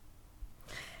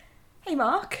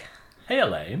Mark. Hey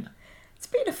Elaine. It's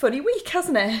been a funny week,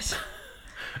 hasn't it?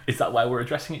 Is that why we're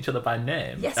addressing each other by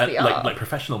name? Yes, we are. Like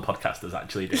professional podcasters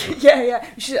actually do. Yeah.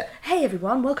 Hey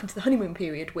everyone, welcome to the honeymoon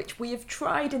period, which we have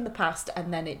tried in the past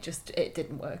and then it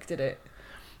didn't work, did it?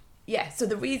 Yeah, so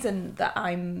the reason that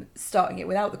I'm starting it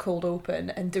without the cold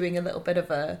open and doing a little bit of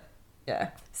a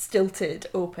stilted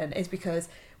open is because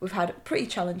we've had a pretty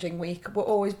challenging week. We're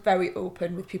always very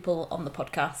open with people on the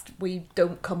podcast. We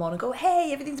don't come on and go,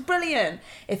 hey, everything's brilliant,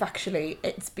 if actually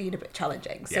it's been a bit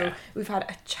challenging. So we've had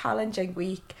a challenging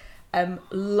week,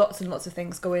 lots and lots of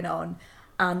things going on,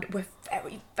 and we're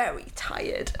very, very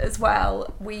tired as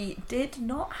well. We did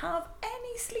not have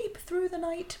any sleep through the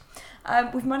night.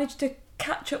 We've managed to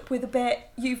catch up with a bit.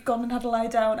 You've gone and had a lie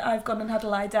down, I've gone and had a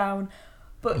lie down.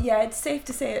 But yeah, it's safe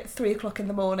to say at 3 o'clock in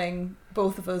the morning,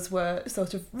 both of us were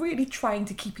sort of really trying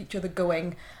to keep each other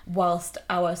going whilst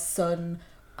our son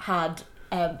had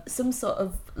some sort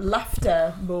of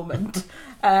laughter moment.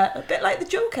 A bit like the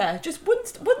Joker, just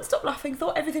wouldn't stop laughing,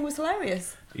 thought everything was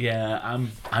hilarious. Yeah,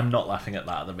 I'm not laughing at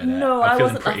that at the minute. No, I'm I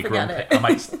feeling wasn't pretty laughing grumpy. at it.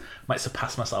 I might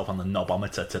surpass myself on the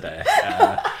knobometer today.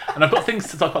 And I've got things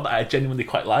to talk about that I genuinely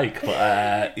quite like,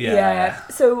 but Yeah,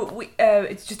 so we,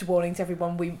 it's just a warning to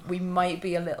everyone, we might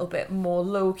be a little bit more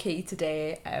low-key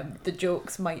today. The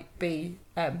jokes might be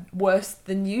worse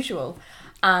than usual.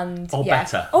 Or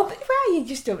better. Well, you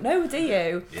just don't know, do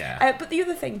you? Yeah. But the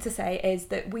other thing to say is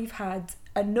that we've had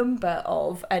a number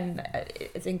of, and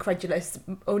it's incredulous,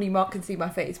 only Mark can see my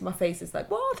face. My face is like,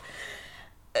 what?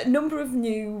 A number of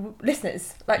new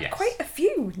listeners, quite a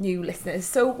few new listeners.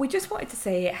 So we just wanted to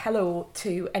say hello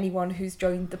to anyone who's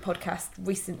joined the podcast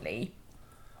recently.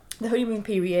 The honeymoon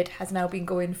period has now been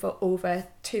going for over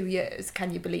 2 years.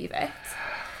 Can you believe it?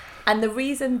 And the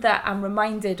reason that I'm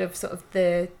reminded of sort of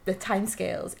the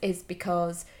timescales is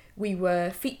because we were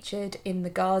featured in The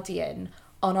Guardian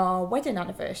on our wedding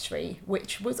anniversary,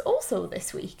 which was also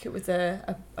this week. It was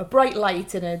a bright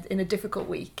light in a difficult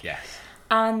week. Yes.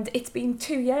 And it's been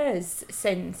 2 years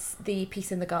since the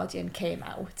piece in The Guardian came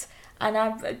out. And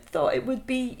I thought it would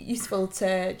be useful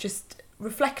to just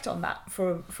reflect on that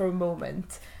for a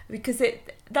moment, because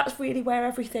that's really where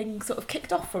everything sort of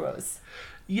kicked off for us.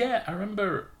 Yeah, I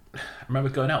remember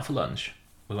going out for lunch.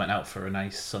 We went out for a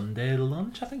nice Sunday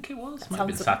lunch, I think it was. Might have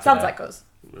been Saturday. Sounds like us.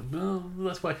 Well,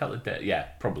 let's work out the day. Yeah,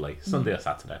 probably. Sunday or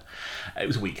Saturday. It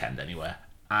was a weekend anyway.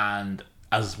 And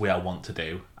as we are wont to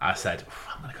do, I said,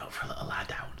 I'm going to go for a little lie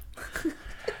down.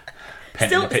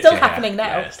 Still happening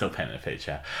now. Yeah, still painting a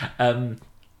picture.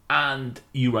 And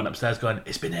you run upstairs going,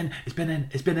 it's been in.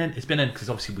 Because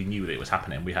obviously we knew that it was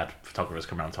happening. We had photographers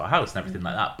come around to our house and everything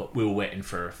like that. But we were waiting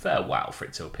for a fair while for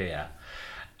it to appear.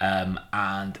 And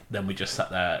then we just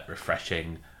sat there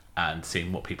refreshing and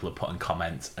seeing what people had put in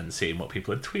comments and seeing what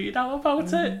people had tweeted out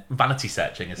about it. Vanity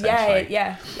searching, essentially.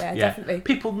 Yeah, definitely.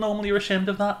 People normally are ashamed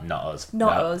of that. Not us.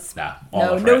 Not us. Nah,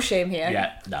 no shame here.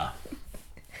 Yeah, no.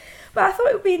 But I thought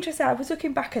it would be interesting. I was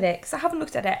looking back at it because I haven't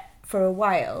looked at it for a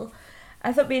while.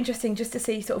 I thought it'd be interesting just to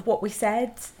see sort of what we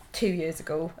said 2 years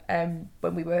ago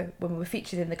when we were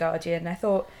featured in The Guardian. I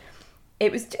thought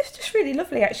it was just really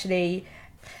lovely, actually.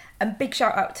 And big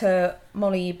shout out to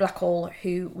Molly Blackhall,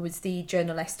 who was the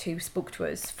journalist who spoke to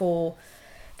us for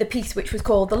the piece, which was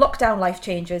called The Lockdown Life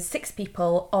Changers, 6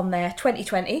 people on their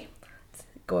 2020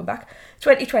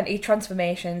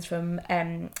 transformations from,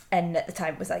 and at the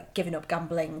time it was like giving up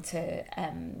gambling to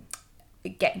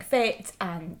getting fit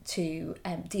and to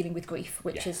dealing with grief,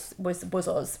 which was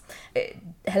us.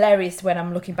 Hilarious when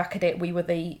I'm looking back at it, we were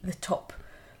the top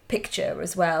picture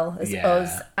as well as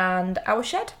us and our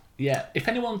shed. Yeah, if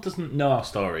anyone doesn't know our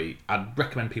story, I'd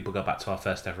recommend people go back to our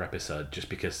first ever episode, just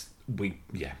because I mean,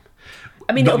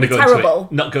 it'll be terrible.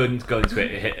 Not going to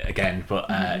it again, but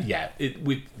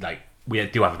we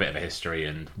do have a bit of a history,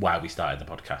 and why we started the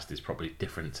podcast is probably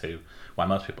different to why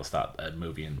most people start a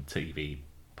movie and TV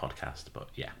podcast, but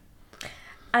yeah.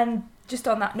 And just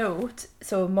on that note,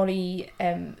 so Molly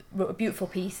wrote a beautiful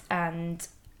piece and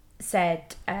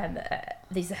said,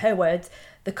 these are her words,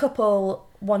 the couple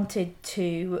wanted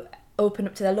to open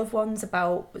up to their loved ones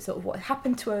about sort of what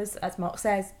happened to us, as Mark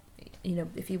says. You know,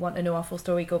 if you want to know our full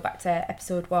story, go back to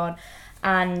episode 1.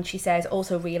 And she says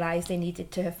also realised they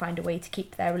needed to find a way to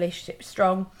keep their relationship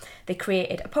strong. They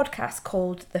created a podcast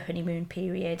called The Honeymoon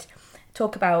Period,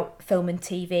 talk about film and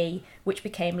TV, which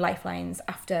became lifelines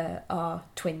after our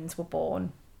twins were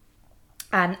born.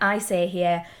 And I say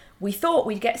here, we thought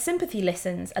we'd get sympathy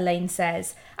listens, Elaine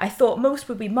says. I thought most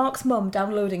would be Mark's mum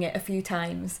downloading it a few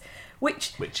times.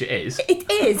 Which it is. It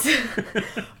is.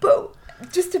 But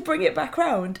just to bring it back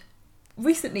round,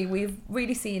 recently we've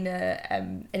really seen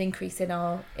an increase in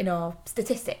our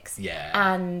statistics. Yeah.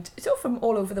 And it's all from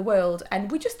all over the world.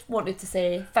 And we just wanted to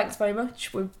say thanks very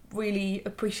much. We really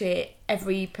appreciate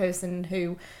every person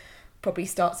who probably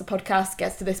starts a podcast,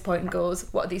 gets to this point and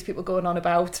goes, what are these people going on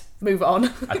about? Move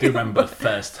on. I do remember the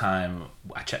first time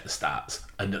I checked the stats,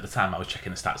 and at the time I was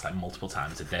checking the stats like multiple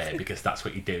times a day because that's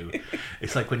what you do.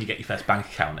 It's like when you get your first bank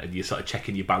account and you're sort of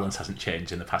checking your balance hasn't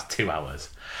changed in the past 2 hours.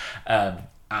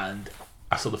 And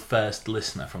I saw the first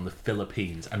listener from the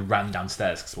Philippines and ran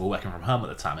downstairs because we were working from home at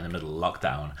the time in the middle of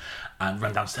lockdown, and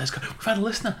ran downstairs going, we've had a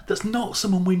listener that's not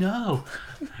someone we know.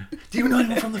 Do you know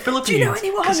anyone from the Philippines? Do you know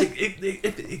anyone? Because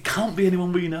it can't be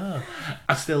anyone we know.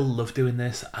 I still love doing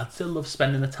this. I still love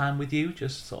spending the time with you,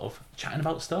 just sort of chatting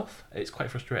about stuff. It's quite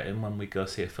frustrating when we go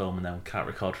see a film and then can't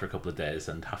record for a couple of days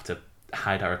and have to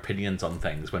hide our opinions on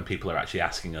things when people are actually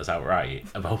asking us outright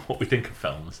about what we think of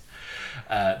films.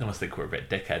 They must think we're a bit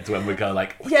dickheads when we go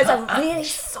like, yes, I'm really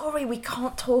sorry we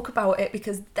can't talk about it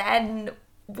because then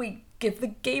we give the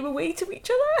game away to each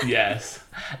other. Yes.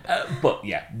 But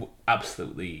yeah,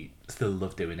 absolutely still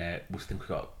love doing it. We think we've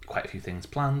got quite a few things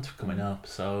planned coming up.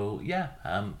 So yeah,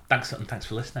 thanks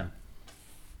for listening.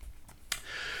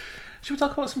 Should we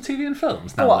talk about some TV and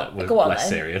films now that we're less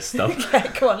serious stuff?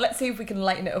 Yeah, go on. Let's see if we can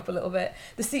lighten it up a little bit.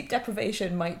 The sleep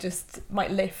deprivation might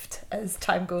lift as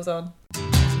time goes on.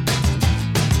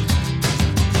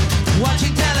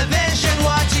 Watching television.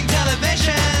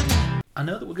 I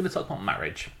know that we're going to talk about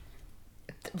Marriage.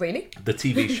 Really? The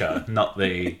TV show, not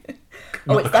the.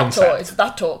 Oh, not it's the that concept. talk. It's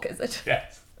that talk, is it?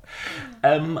 Yes.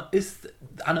 I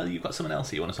know you've got something else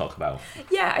that you want to talk about.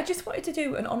 Yeah, I just wanted to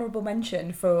do an honourable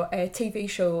mention for a TV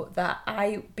show that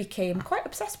I became quite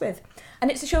obsessed with.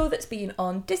 And it's a show that's been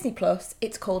on Disney Plus.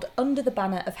 It's called Under the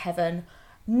Banner of Heaven.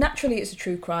 Naturally, it's a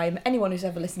true crime. Anyone who's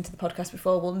ever listened to the podcast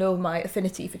before will know my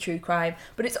affinity for true crime.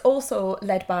 But it's also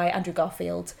led by Andrew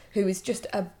Garfield, who is just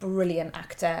a brilliant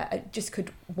actor. I just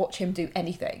could watch him do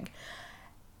anything.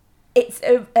 It's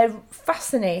a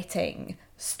fascinating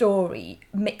story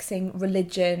mixing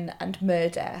religion and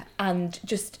murder and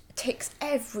just ticks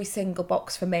every single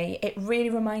box for me. It really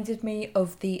reminded me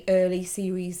of the early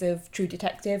series of True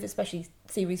Detective, especially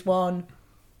series 1.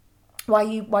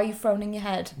 Why are you frowning your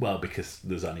head? Well, because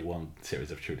there's only one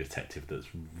series of True Detective that's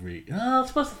really... I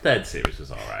suppose the third series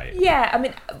was alright. Yeah, I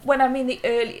mean, when I mean the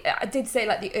early... I did say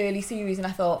like the early series and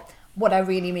I thought... What I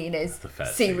really mean is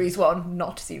series 1,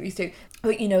 not series 2.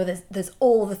 But you know, there's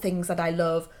all the things that I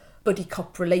love. Buddy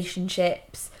cop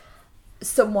relationships,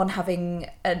 someone having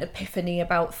an epiphany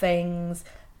about things,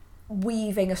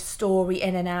 weaving a story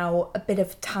in and out, a bit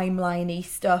of timeline-y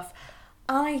stuff.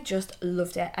 I just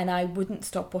loved it and I wouldn't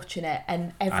stop watching it.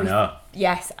 And I know.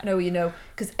 Yes, I know you know,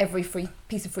 because every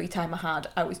piece of free time I had,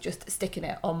 I was just sticking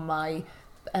it on my,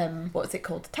 what's it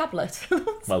called? Tablet.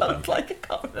 Well done. Like, I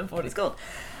can't remember what it's called.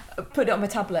 Put it on my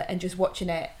tablet and just watching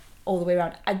it all the way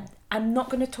around. I'm not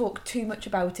going to talk too much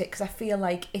about it because I feel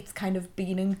like it's kind of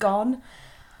been and gone,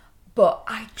 but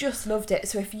I just loved it.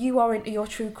 So if you are into your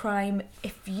true crime,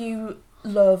 if you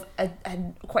love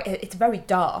it's very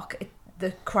dark.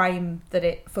 The crime that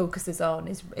it focuses on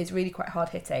is really quite hard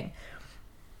hitting.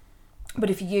 But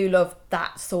if you love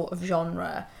that sort of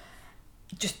genre,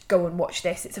 just go and watch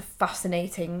this. It's a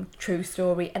fascinating true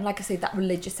story, and like I say, that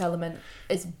religious element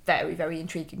is very, very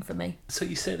intriguing for me. So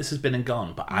you say this has been and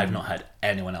gone, but I've not heard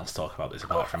anyone else talk about this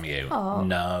apart from you. Oh.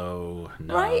 No.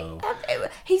 Right?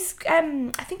 He's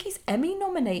I think he's Emmy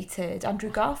nominated, Andrew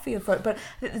Garfield, for it, but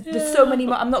there's so many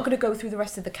more. I'm not going to go through the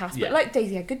rest of the cast, but like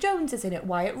Daisy Edgar Jones is in it,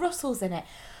 Wyatt Russell's in it.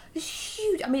 There's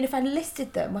huge. I mean, if I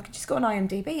listed them, I could just go on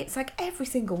IMDb. It's like every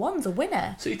single one's a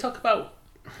winner. So you talk about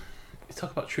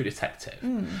True Detective,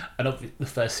 and the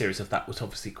first series of that was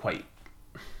obviously quite,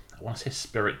 I want to say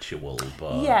spiritual,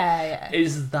 but yeah.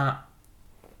 Does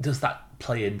that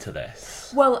play into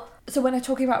this? Well, so when I'm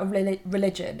talking about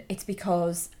religion, it's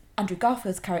because Andrew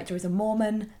Garfield's character is a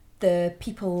Mormon. The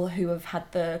people who have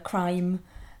had the crime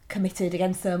committed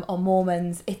against them are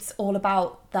Mormons. It's all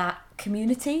about that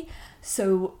community.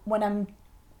 So when I'm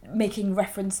making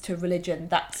reference to religion,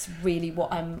 that's really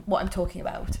what I'm talking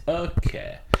about.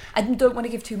 Okay. I don't want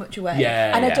to give too much away.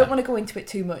 I don't want to go into it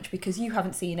too much because you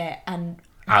haven't seen it and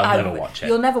I'll never watch it.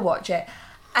 You'll never watch it.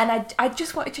 And I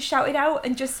just wanted to shout it out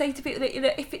and just say to people that, you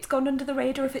know, if it's gone under the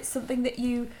radar, if it's something that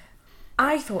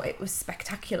I thought it was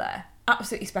spectacular.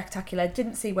 Absolutely spectacular.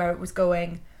 Didn't see where it was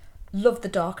going. Loved the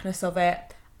darkness of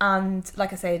it. And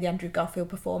like I say, the Andrew Garfield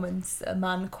performance, a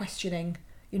man questioning,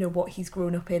 you know, what he's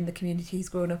grown up in, the community he's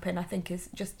grown up in, I think is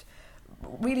just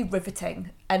really riveting.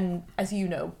 And as you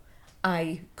know,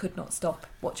 I could not stop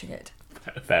watching it.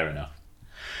 Fair enough.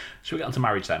 Should we get on to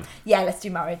Marriage then? Yeah, let's do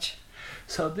Marriage.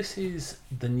 So this is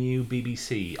the new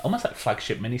BBC, almost like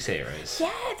flagship miniseries.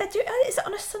 Yeah, they're doing. Is it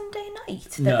on a Sunday night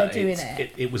that they're doing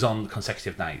it? It was on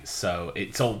consecutive nights, so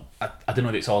it's all. I don't know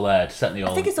if it's all aired. Certainly,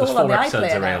 all. I think it's there's all on the episodes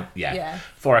iPlayer available. now. Yeah, Yeah.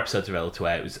 4 episodes available to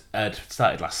air. It was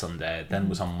started last Sunday, then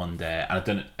was on Monday, and I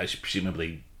don't.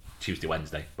 Presumably Tuesday,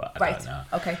 Wednesday, but I don't know.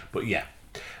 Okay. But yeah,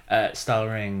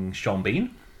 starring Sean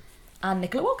Bean. And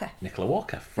Nicola Walker. Nicola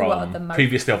Walker Who are from the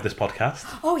previously of this podcast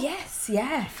Oh yes,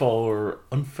 yeah. for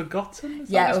Unforgotten. Is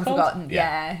that Yeah, what it's called? Unforgotten.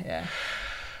 Yeah.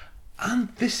 And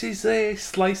this is a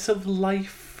slice of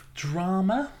life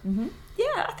drama.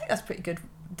 Yeah, I think that's a pretty good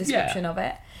description of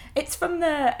it. It's from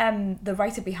the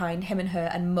writer behind Him and Her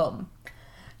and Mum.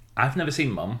 I've never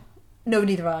seen Mum, No,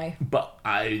 neither I. but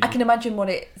I can imagine what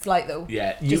it's like though.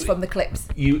 Yeah, just from the clips.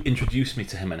 You introduced me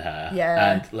to Him and Her.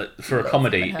 Yeah. And like, for a Love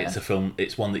comedy, Him and Her. it's a film.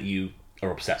 It's one that you are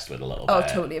obsessed with a little Oh, bit.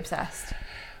 totally obsessed.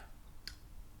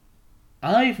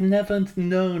 I've never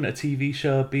known a TV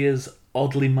show be as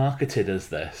oddly marketed as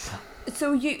this.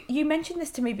 So you mentioned this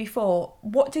to me before.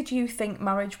 What did you think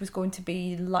Marriage was going to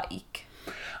be like?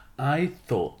 I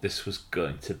thought this was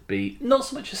going to be not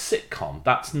so much a sitcom.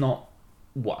 That's not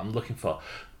what I'm looking for.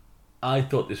 I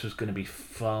thought this was going to be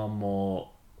far more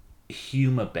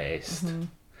humour based,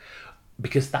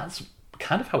 because that's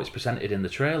kind of how it's presented in the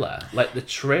trailer. Like, the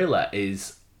trailer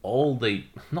is all the,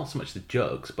 not so much the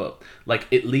jokes, but like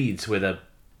it leads with the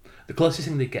closest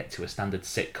thing they get to a standard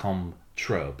sitcom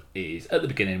trope is at the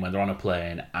beginning when they're on a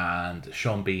plane and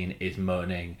Sean Bean is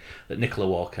moaning that Nicola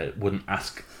Walker wouldn't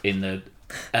ask in the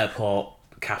airport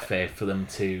cafe for them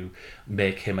to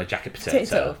make him a jacket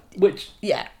potato. Which,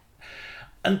 Yeah.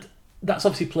 and that's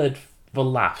obviously played for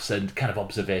laughs and kind of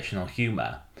observational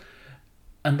humour.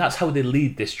 And that's how they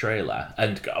lead this trailer,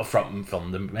 and from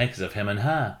the makers of Him and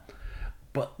Her.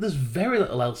 But there's very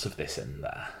little else of this in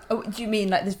there. Oh, do you mean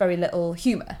like there's very little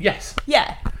humour? Yes.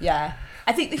 Yeah.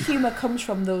 I think the humour comes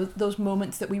from those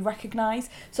moments that we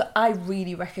recognise. So I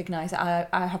really recognise it.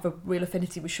 I have a real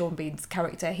affinity with Sean Bean's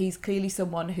character. He's clearly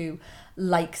someone who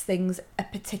likes things a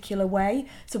particular way.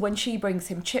 So when she brings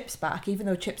him chips back, even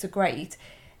though chips are great,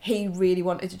 he really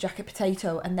wanted a jacket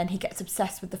potato, and then he gets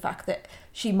obsessed with the fact that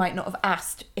she might not have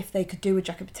asked if they could do a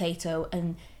jacket potato,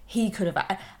 and he could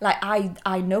have, like,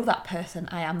 I know that person,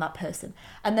 I am that person.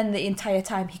 And then the entire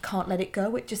time he can't let it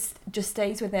go, it just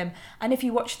stays with him. And if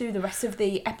you watch through the rest of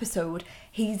the episode,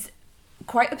 he's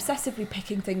quite obsessively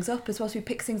picking things up as well. So he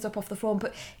picks things up off the floor and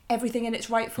put everything in its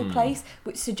rightful place,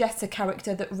 which suggests a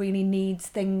character that really needs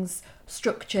things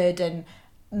structured and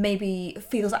maybe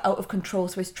feels out of control,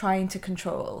 so he's trying to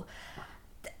control.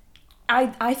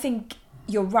 I think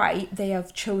you're right, they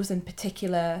have chosen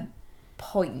particular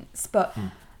points, but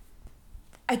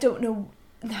I don't know.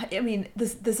 I mean,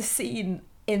 there's a scene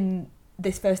in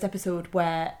this first episode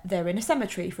where they're in a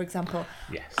cemetery, for example.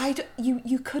 Yes.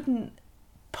 You couldn't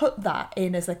put that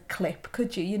in as a clip,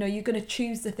 could you? You know, you're going to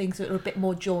choose the things that are a bit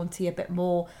more jaunty, a bit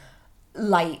more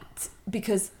light,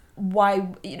 because why?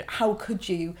 You know, how could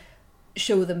you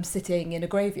show them sitting in a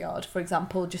graveyard, for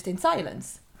example, just in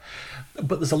silence?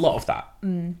 But there's a lot of that.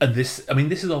 And this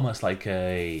is almost like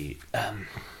a...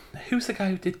 who's the guy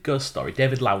who did Ghost Story?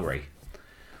 David Lowery.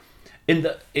 In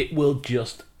that you will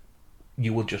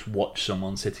just watch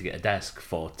someone sitting at a desk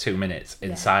for 2 minutes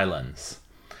in silence.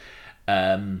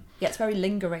 Yeah, it's very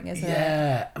lingering, isn't it?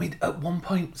 Yeah, I mean, at one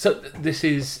point... So this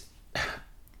is...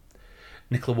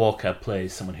 Nicola Walker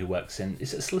plays someone who works in...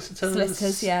 Is it solicitors?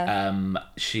 Solicitors, yeah.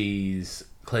 She's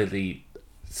clearly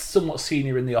somewhat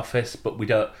senior in the office, but we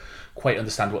don't quite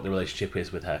understand what the relationship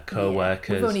is with her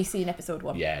co-workers. We've only seen episode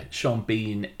 1. Yeah, Sean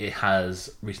Bean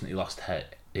has recently lost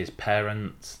his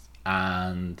parents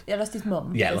and... Yeah, lost his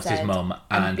mum. Yeah, lost his mum.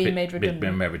 And been made redundant.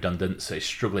 Been made redundant, so he's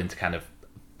struggling to kind of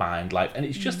find life. And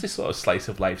it's just this sort of slice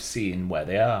of life scene where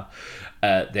they are.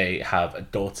 They have a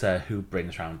daughter who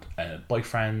brings around a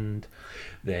boyfriend.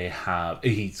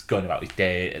 He's going about his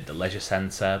day at the leisure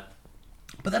centre.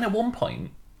 But then at one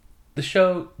point, the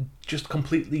show just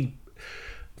completely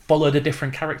followed a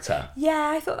different character.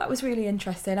 Yeah, I thought that was really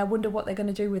interesting. I wonder what they're going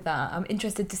to do with that. I'm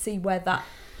interested to see where that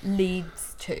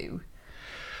leads to.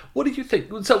 What did you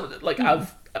think? So, like,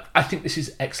 I think this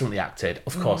is excellently acted.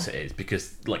 Of course it is,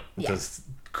 because, like, there's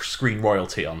screen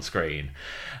royalty on screen.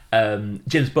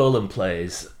 James Bolam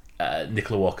plays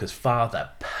Nicola Walker's father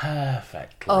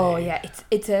perfectly. Oh yeah,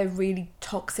 it's a really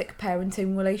toxic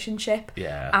parenting relationship.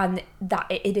 Yeah. And that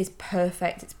it is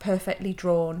perfect. It's perfectly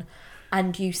drawn,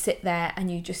 and you sit there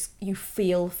and you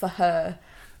feel for her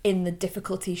in the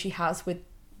difficulty she has with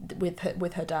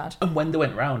her dad. And when they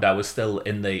went round, I was still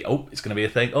in the it's going to be a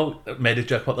thing. Made a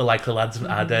joke about the likely lads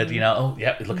added. You know,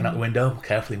 he's looking out the window.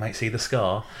 Carefully, might see the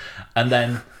scar. And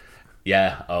then,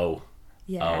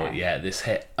 Yeah. Oh yeah, this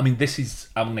hit. I mean, this is.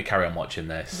 I'm going to carry on watching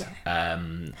this.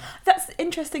 That's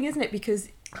interesting, isn't it? Because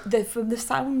from the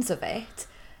sounds of it,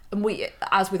 and we,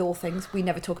 as with all things, we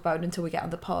never talk about it until we get on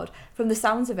the pod. From the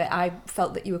sounds of it, I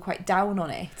felt that you were quite down on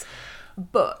it.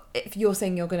 But if you're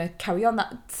saying you're going to carry on,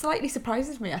 that slightly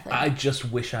surprises me, I think. I just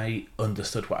wish I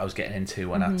understood what I was getting into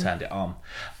when I turned it on.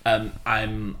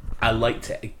 I liked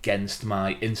it against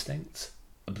my instincts.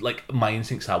 Like, my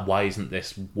instincts are, why isn't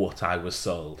this what I was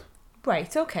sold?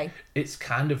 Right, okay. It's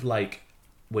kind of like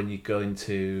when you go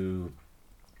into...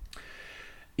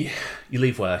 You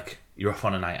leave work, you're off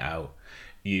on a night out,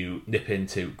 you nip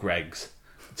into Greg's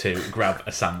to grab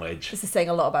a sandwich. This is saying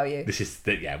a lot about you. This is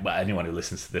well, anyone who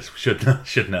listens to this should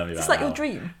know me. It's It's like your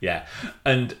dream. Yeah,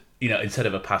 and instead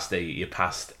of a pasty, you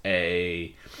passed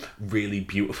a really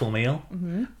beautiful meal.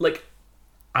 Mm-hmm. Like,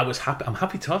 I was happy. I'm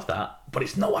happy to have that, but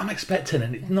it's not what I'm expecting,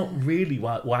 and it's not really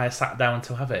why I sat down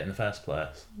to have it in the first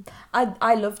place.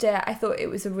 I loved it. I thought it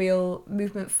was a real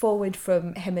movement forward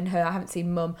from him and her. I haven't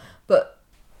seen Mum, but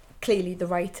clearly the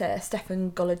writer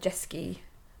Stefan Golodziejski,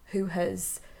 who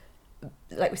has,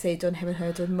 like we say, done Him and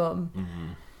Her, done Mum. Mm-hmm.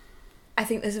 I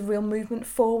think there's a real movement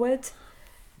forward.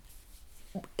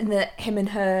 In that Him and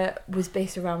Her was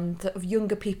based around sort of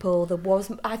younger people.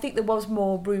 I think there was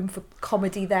more room for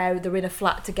comedy there. They're in a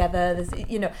flat together. There's,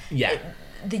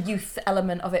 the youth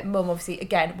element of it. Mum, obviously,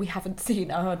 again, we haven't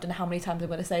seen. I don't know how many times I'm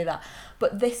going to say that,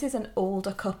 but this is an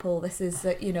older couple. This is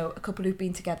a couple who've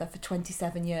been together for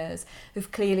 27 years,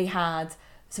 who've clearly had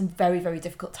some very, very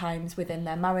difficult times within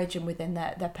their marriage and within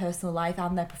their personal life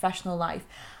and their professional life,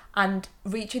 and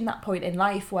reaching that point in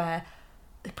life where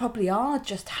they probably are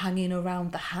just hanging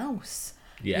around the house,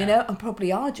 and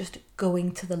probably are just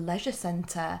going to the leisure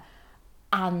centre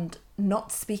and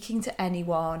not speaking to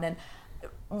anyone. And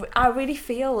I really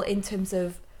feel, in terms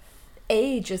of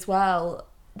age as well,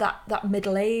 that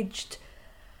middle-aged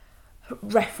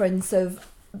reference of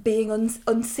being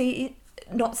unseen,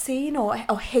 not seen or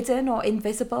hidden or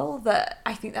invisible, that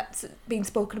I think that's being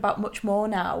spoken about much more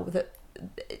now, that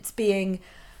it's being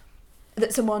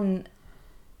that someone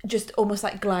just almost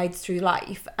like glides through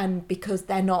life, and because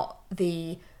they're not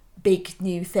the big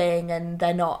new thing and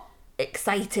they're not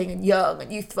exciting and young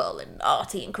and youthful and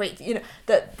arty and creative,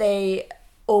 that they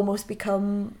almost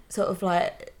become sort of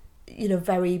like,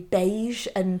 very beige,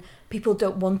 and people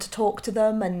don't want to talk to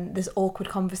them, and there's awkward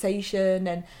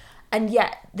conversation, and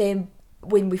yet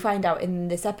when we find out in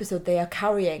this episode, they are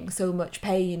carrying so much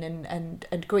pain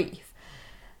and grief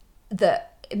that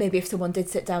maybe if someone did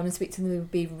sit down and speak to them, they would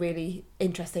be a really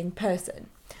interesting person.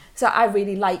 So I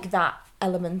really like that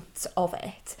element of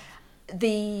it.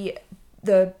 The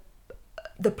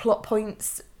plot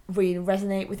points really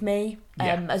resonate with me.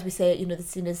 As we say, the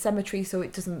scene is a cemetery, so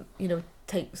it doesn't,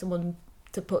 take someone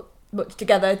to put much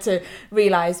together to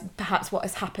realise perhaps what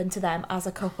has happened to them as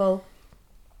a couple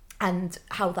and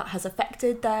how that has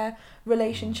affected their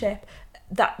relationship.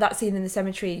 That scene in the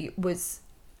cemetery was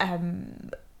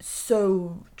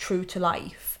so true to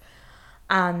life,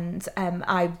 and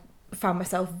I found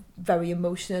myself very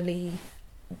emotionally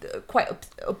quite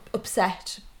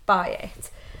upset by it,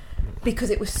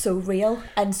 because it was so real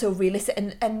and so realistic,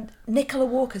 and Nicola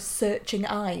Walker's searching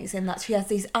eyes in that. She has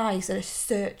these eyes that are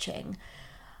searching,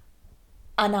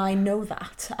 and I know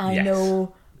that. I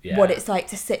know what it's like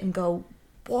to sit and go,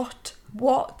 what?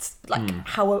 Like,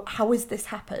 how has this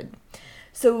happened?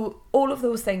 So all of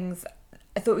those things,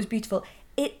 I thought was beautiful.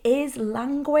 It is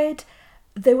languid.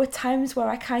 There were times where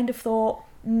I kind of thought,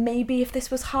 maybe if this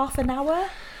was half an hour,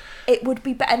 it would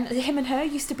be better. And Him and Her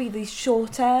used to be these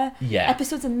shorter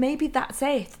episodes, and maybe that's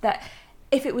it. That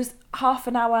if it was half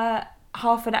an hour,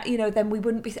 then we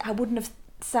wouldn't be. I wouldn't have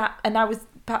sat. And I was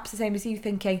perhaps the same as you,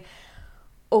 thinking,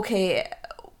 okay,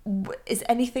 is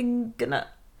anything gonna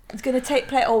take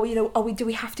place, or do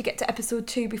we have to get to episode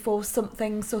 2 before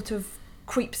something sort of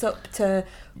creeps up to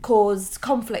cause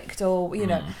conflict, or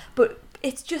but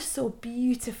it's just so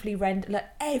beautifully rendered. Like,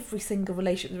 every single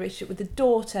relationship with the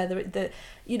daughter, the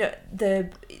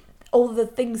all the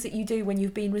things that you do when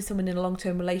you've been with someone in a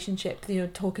long-term relationship,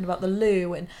 talking about the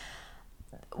loo and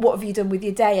what have you done with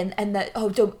your day, and that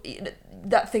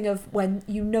that thing of when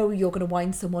you're going to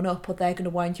wind someone up or they're going to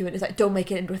wind you, and it's like, don't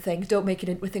make it into a thing, because you're going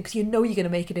to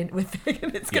make it into a thing,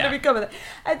 and it's going to become a thing.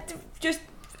 And just,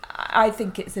 I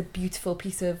think it's a beautiful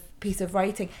piece of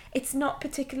writing. It's not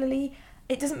particularly,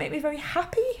 it doesn't make me very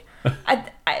happy.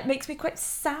 It makes me quite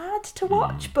sad to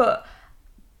watch, but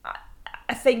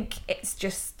I think it's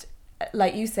just,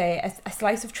 like you say, a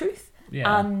slice of truth.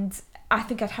 And I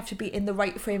think I'd have to be in the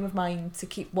right frame of mind to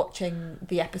keep watching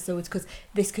the episodes, because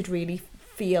this could really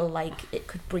feel like it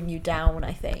could bring you down,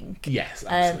 I think. Yes,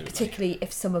 absolutely. Particularly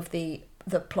if some of the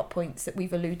the plot points that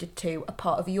we've alluded to are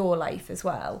part of your life as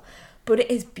well. But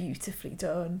it is beautifully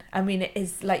done. I mean, it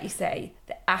is, like you say,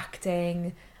 the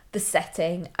acting, the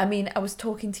setting. I mean, I was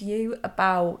talking to you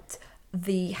about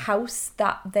the house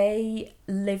that they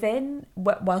live in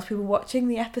whilst we were watching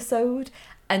the episode,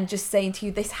 and just saying to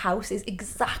you, this house is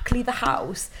exactly the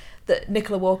house that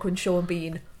Nicola Walker and Sean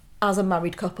Bean, as a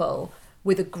married couple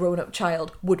with a grown-up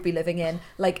child, would be living in.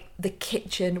 Like, the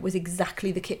kitchen was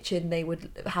exactly the kitchen they would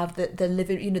have, the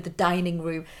living, the dining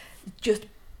room, just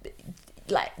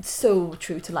like so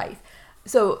true to life.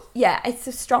 So yeah, it's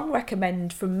a strong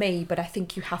recommend from me, but I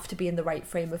think you have to be in the right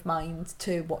frame of mind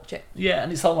to watch it. Yeah,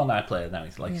 and it's all on iPlayer now,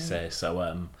 like you say.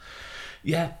 So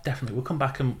yeah, definitely. We'll come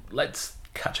back and let's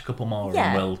catch a couple more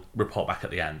and we'll report back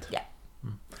at the end. Yeah.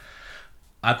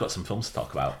 I've got some films to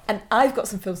talk about. And I've got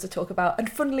some films to talk about.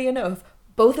 And funnily enough,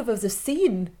 both of us have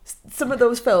seen some of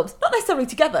those films. Not necessarily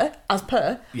together, as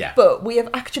per. Yeah. But we have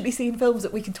actually seen films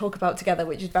that we can talk about together,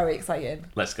 which is very exciting.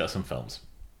 Let's go some films.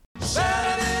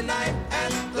 Saturday night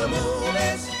at the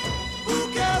movies.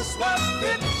 Who cares what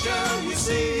picture you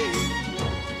see?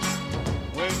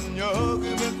 When you're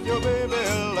hugging with your baby,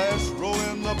 let's roll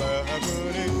in the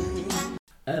balcony.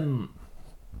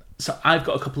 So I've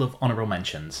got a couple of honourable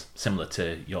mentions, similar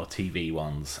to your TV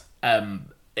ones.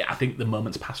 I think the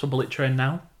moment's past for Bullet Train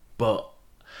now, but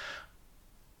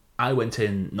I went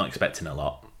in not expecting a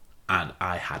lot, and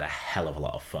I had a hell of a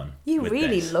lot of fun. You with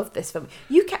really this. loved this film.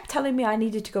 You kept telling me I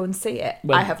needed to go and see it.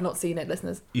 Well, I have not seen it,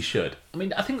 listeners. You should. I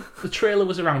mean, I think the trailer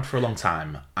was around for a long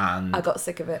time, and I got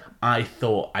sick of it. I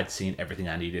thought I'd seen everything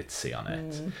I needed to see on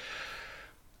it.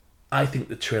 I think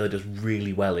the trailer does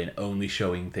really well in only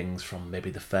showing things from maybe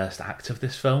the first act of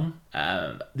this film.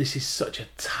 This is such a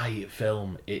tight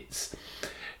film.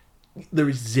 There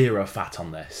is zero fat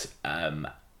on this.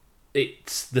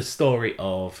 It's the story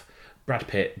of Brad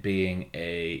Pitt being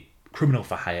a criminal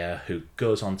for hire who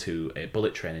goes onto a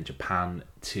bullet train in Japan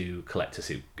to collect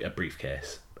a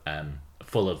briefcase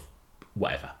full of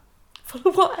whatever. Full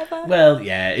of whatever? Well,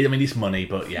 yeah, I mean, it's money,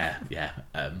 but yeah.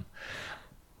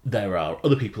 There are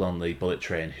other people on the bullet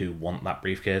train who want that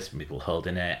briefcase, people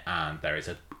holding it, and there is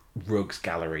a rogues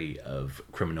gallery of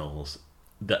criminals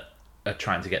that are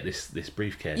trying to get this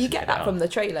briefcase. You get that from the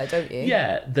trailer, don't you?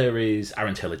 Yeah, there is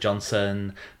Aaron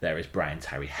Taylor-Johnson, there is Brian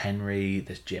Tyree Henry,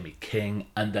 there's Jamie King,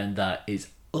 and then there is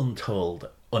untold,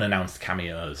 unannounced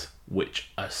cameos,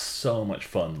 which are so much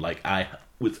fun. Like, I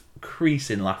was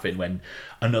creasing laughing when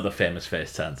another famous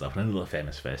face turns up, and another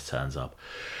famous face turns up.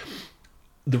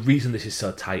 The reason this is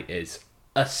so tight is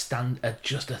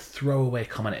just a throwaway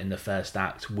comment in the first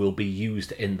act will be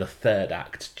used in the third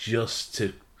act just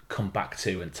to come back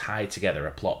to and tie together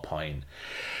a plot point.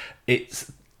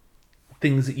 It's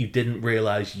things that you didn't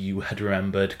realise you had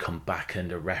remembered come back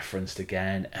and are referenced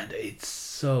again, and it's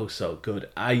so good.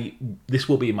 This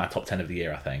will be in my top 10 of the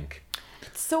year, I think.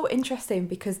 It's so interesting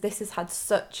because this has had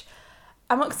such,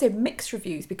 I'm not going to say mixed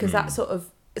reviews, because that sort of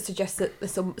suggests that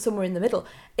there's somewhere in the middle.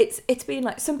 It's been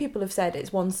like, some people have said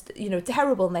it's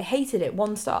terrible and they hated it,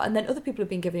 1 star, and then other people have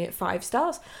been giving it 5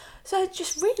 stars. So it's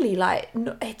just really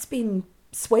it's been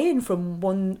swaying from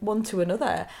one to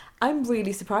another. I'm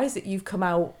really surprised that you've come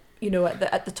out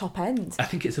at the top end. I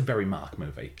think it's a very Mark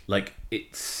movie. Like,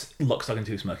 it's Lock, Stock and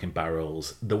Two Smoking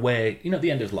Barrels. The way, at the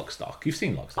end of Lock, Stock, you've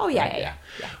seen Lock, Stock, oh yeah, right?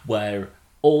 yeah. Where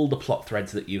all the plot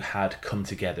threads that you had come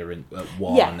together in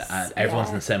one, yes, and everyone's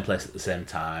in the same place at the same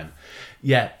time.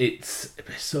 Yeah, it's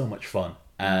so much fun.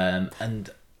 And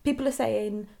people are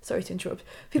saying, sorry to interrupt,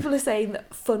 people are saying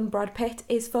that fun Brad Pitt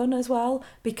is fun as well,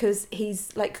 because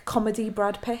he's like comedy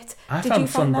Brad Pitt. I found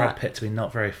fun Brad Pitt to be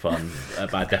not very fun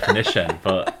by definition,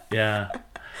 but yeah.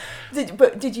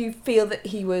 Did you feel that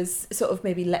he was sort of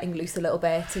maybe letting loose a little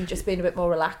bit and just being a bit more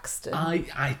relaxed? I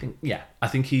think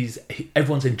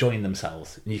everyone's enjoying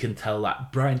themselves, and you can tell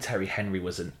that. Brian Tyree Henry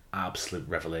was an absolute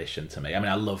revelation to me. I mean,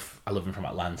 I love him from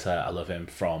Atlanta. I don't love him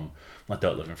from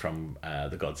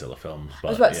the Godzilla films. But,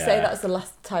 I was about to say that's the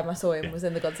last time I saw him was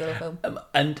in the Godzilla film.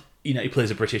 And he plays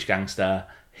a British gangster.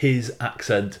 His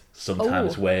accent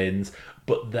sometimes wanes,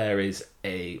 but there is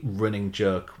a running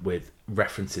joke with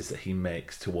references that he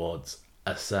makes towards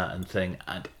a certain thing,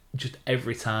 and just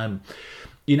every time,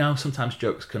 sometimes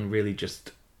jokes can really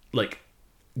just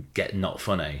get not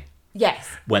funny. Yes.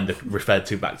 When they're referred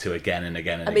to back to again and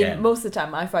again and again. I mean, most of the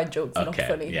time I find jokes not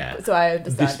funny. Yeah. So I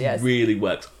understand, this yes. really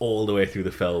works all the way through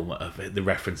the film, of the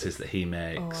references that he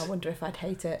makes. Oh, I wonder if I'd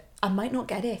hate it. I might not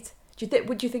get it.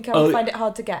 Would you think I would find it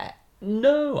hard to get?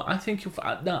 No, I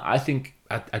think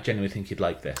I genuinely think you'd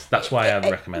like this. That's why I've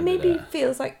recommended it. Maybe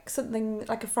feels like something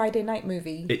like a Friday night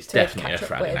movie. It's definitely a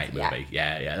Friday night movie.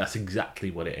 Yeah, that's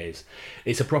exactly what it is.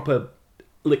 It's a proper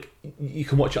like, you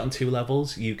can watch it on two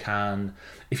levels. You can,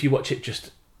 if you watch it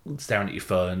just staring at your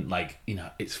phone, like, you know,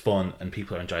 it's fun and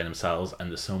people are enjoying themselves and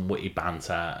there's some witty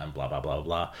banter and blah, blah, blah,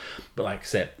 blah. But like I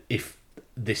said, if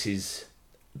this is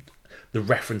the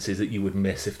references that you would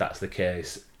miss if that's the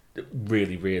case,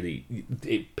 really, really,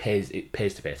 it pays to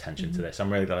pay attention to this.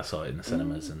 I'm really glad I saw it in the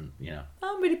cinemas, and you know,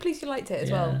 I'm really pleased you liked it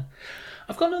as well.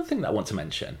 I've got another thing that I want to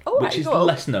mention, right, which is go on.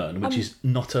 less known, which is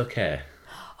Not Okay.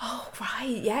 Oh, right,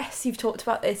 yes, you've talked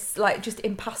about this, like, just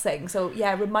in passing. So,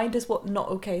 yeah, remind us what Not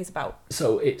Okay is about.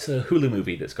 So, it's a Hulu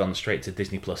movie that's gone straight to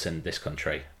Disney Plus in this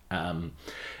country.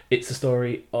 It's the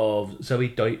story of Zoe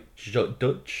Deutsch, don't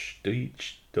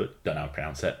know how to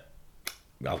pronounce it.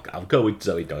 I'll go with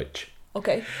Zoe Deutsch.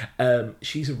 Okay.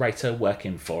 She's a writer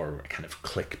working for a kind of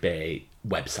clickbait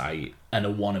website and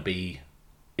a wannabe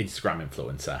Instagram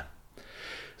influencer.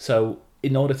 So,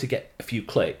 in order to get a few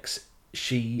clicks,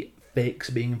 she fakes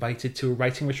being invited to a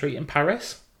writing retreat in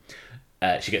Paris.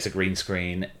 She gets a green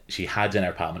screen, she hides in her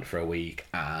apartment for a week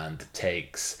and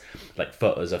takes like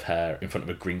photos of her in front of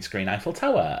a green screen Eiffel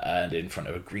Tower and in front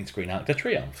of a green screen Arc de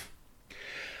Triomphe.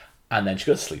 And then she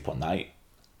goes to sleep one night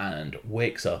and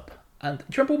wakes up. And do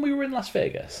you remember when we were in Las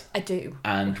Vegas? I do.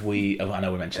 And I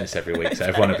know we mention this every week, so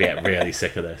everyone will get really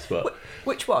sick of this. But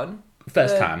which one?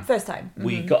 First time. First time.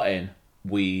 We got in,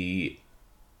 we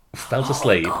fell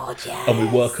asleep, God, yes. and we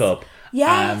woke up,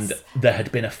 Yes. and there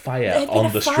had been a fire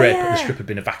on the strip. The strip had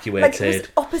been evacuated.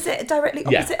 Like, it was directly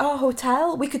opposite our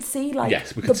hotel. We could see, like,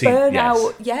 we could the see,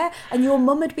 burnout. Yeah, and your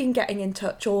mum had been getting in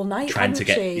touch all night, trying to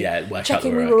get, work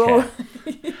checking out we we were all. all...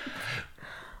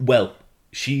 Well,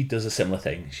 she does a similar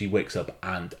thing. She wakes up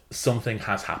and something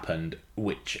has happened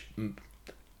which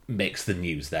makes the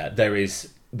news there. There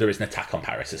is an attack on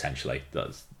Paris, essentially.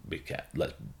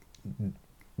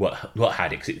 What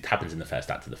had it, 'cause it happens in the first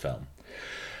act of the film.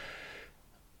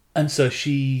 And so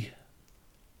she,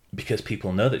 because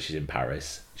people know that she's in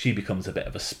Paris, she becomes a bit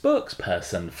of a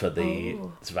spokesperson for the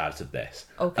survivors of this.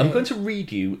 Okay. I'm going to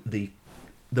read you the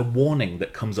warning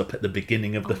that comes up at the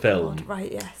beginning of the film. God,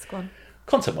 right, yes, go on.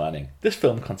 Content warning. This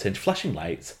film contains flashing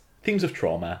lights, themes of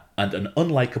trauma, and an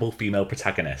unlikable female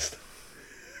protagonist.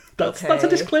 That's a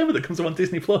disclaimer that comes up on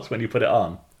Disney Plus when you put it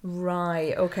on.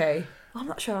 Right, okay. I'm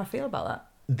not sure how I feel about that.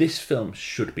 This film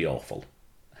should be awful.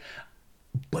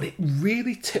 But it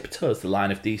really tiptoes the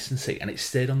line of decency, and it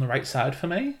stayed on the right side for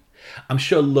me. I'm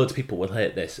sure loads of people will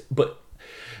hate this, but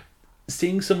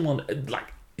seeing someone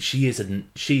like she is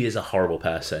a horrible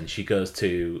person.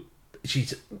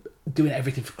 She's doing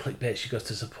everything for clickbait. She goes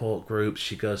to support groups.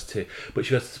 She goes to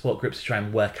support groups to try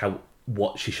and work out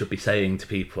what she should be saying to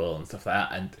people and stuff like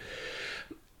that.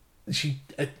 And she,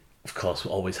 of course,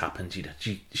 what always happens, you know,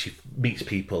 she meets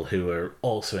people who are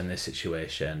also in this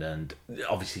situation, and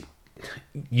obviously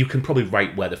you can probably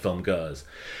write where the film goes.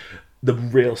 The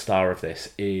real star of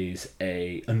this is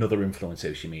another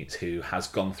influencer she meets who has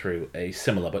gone through a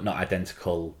similar but not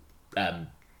identical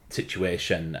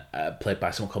situation, played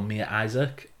by someone called Mia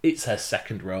Isaac. It's her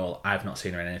second role. I've not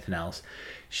seen her in anything else.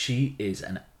 She is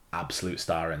an absolute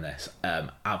star in this.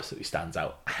 Absolutely stands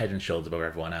out, head and shoulders above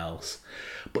everyone else.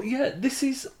 But yeah,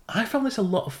 I found this a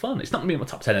lot of fun. It's not going to be in my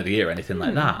top 10 of the year or anything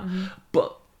like that,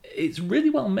 but it's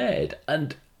really well made.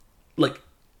 And like,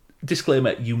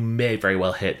 disclaimer, you may very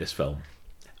well hate this film,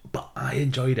 but I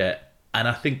enjoyed it, and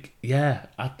I think,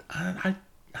 I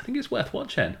think it's worth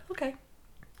watching. Okay.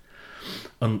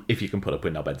 If you can put up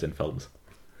with knobheads in films.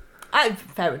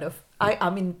 Fair enough. I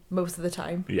mean, most of the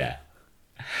time. Yeah.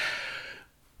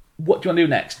 What do you want to do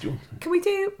next? Can we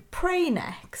do Prey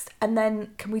next, and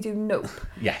then can we do Nope?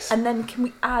 Yes. And then can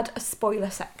we add a spoiler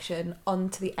section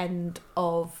onto the end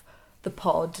of the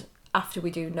pod after we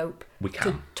do Nope? We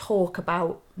can. To talk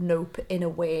about Nope in a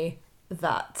way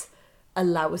that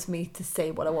allows me to say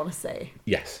what I want to say.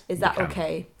 Yes. Is that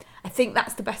okay? I think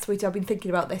that's the best way to... I've been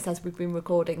thinking about this as we've been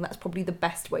recording. That's probably the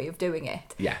best way of doing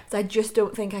it. Yeah. So I just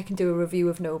don't think I can do a review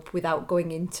of Nope without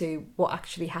going into what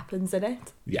actually happens in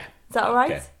it. Yeah. Is that all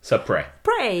right? Okay. So Prey.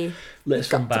 Pray. Let's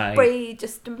You've run got by... to pray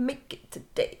just to make it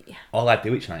today. All I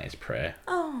do each night is pray.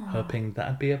 Oh. Hoping that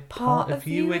I'd be a part of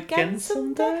you again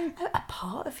someday. A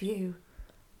part of you.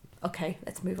 Okay,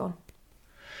 let's move on.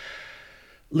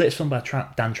 Latest film by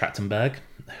Dan Trachtenberg.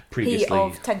 Previously, He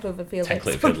of 10 Cloverfield Lane.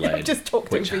 Cloverfield Lane. I just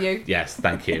talked over you. Yes,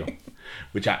 thank you.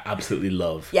 Which I absolutely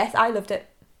love. Yes, I loved it.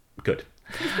 Good.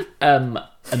 And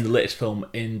the latest film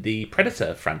in the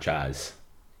Predator franchise.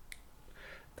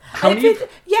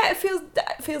 It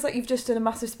feels like you've just done a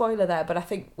massive spoiler there, but I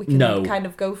think we can kind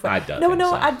of go for it. I don't think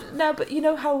so. No, but you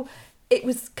know how it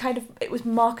was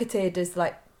marketed as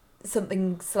like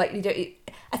something slightly different.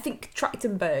 I think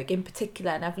Trachtenberg in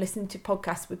particular, and I've listened to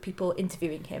podcasts with people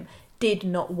interviewing him, did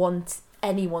not want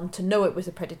anyone to know it was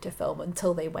a Predator film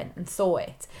until they went and saw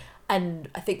it. And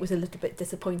I think was a little bit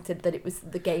disappointed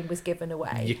that the game was given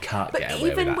away. You can't but get away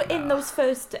with that even in now. those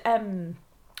first, when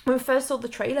we first saw the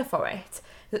trailer for it,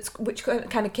 which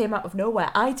kind of came out of nowhere,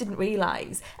 I didn't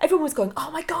realise. Everyone was going,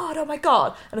 oh my God.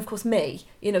 And of course me,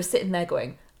 sitting there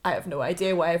going, I have no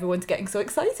idea why everyone's getting so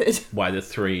excited. Why the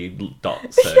 3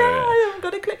 dots Yeah, are... I haven't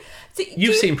got a clue. So,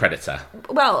 You've seen Predator.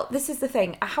 Well, this is the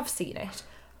thing. I have seen it.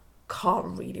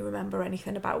 Can't really remember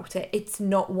anything about it. It's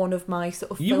not one of my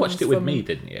sort of You films watched it with from me,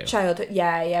 didn't you? childhood.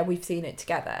 Yeah, we've seen it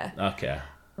together. Okay.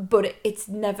 But it's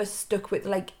never stuck with,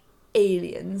 like,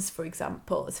 Aliens, for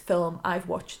example. It's a film I've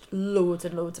watched loads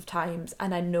and loads of times,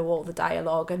 and I know all the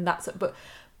dialogue and that's it. But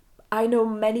I know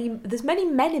there's many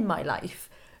men in my life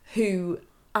who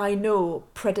I know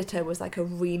Predator was like a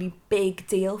really big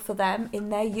deal for them in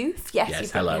their youth. Yes, you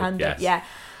put your hand up. Yeah.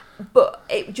 But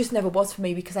it just never was for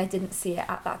me because I didn't see it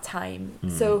at that time.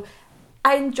 So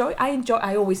I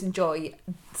always enjoy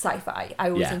sci-fi. I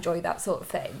always enjoy that sort of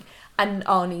thing. And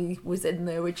Arnie was in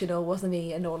the original, wasn't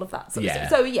he? And all of that sort of stuff.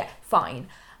 So yeah, fine.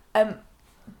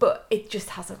 But it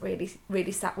just hasn't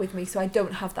really sat with me. So I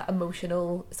don't have that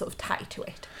emotional sort of tie to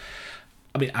it.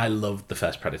 I mean, I loved the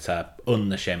first Predator,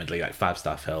 unashamedly, like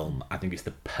 5-star film. I think it's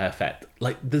the perfect,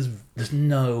 like, there's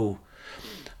no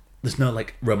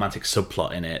like romantic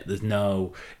subplot in it.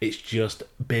 It's just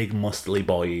big muscly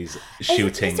boys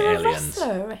shooting is there aliens.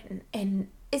 A wrestler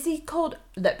is he called,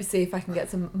 let me see if I can get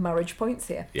some marriage points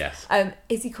here. Yes.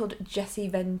 Is he called Jesse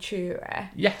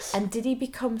Ventura? Yes. And did he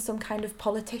become some kind of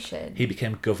politician? He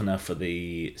became governor for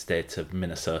the state of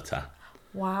Minnesota.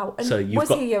 Wow. And So you've was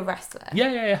got- he a wrestler?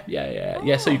 Yeah.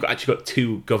 So you've actually got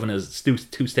two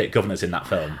state governors in that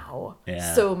film. Wow.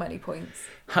 Yeah. So many points.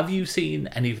 Have you seen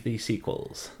any of these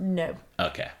sequels? No.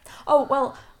 Okay. Oh,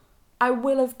 well, I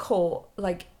will have caught,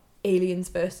 like, Aliens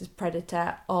versus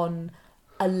Predator on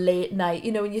a late night,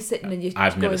 when you're sitting and you're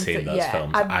I've never going seen through- those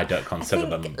films. I don't consider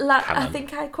them I canon.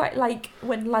 think I quite like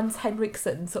when Lance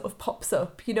Henriksen sort of pops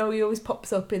up. He always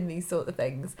pops up in these sort of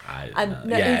things.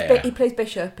 He plays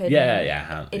Bishop in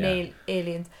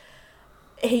Aliens.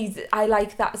 I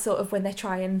like that sort of when they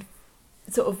try and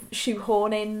sort of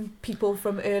shoehorn in people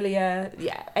from earlier.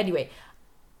 Yeah. Anyway,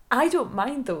 I don't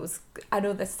mind those. I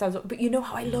know this sounds, but you know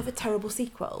how I love a terrible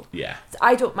sequel. Yeah. So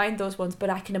I don't mind those ones,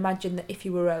 but I can imagine that if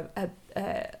you were a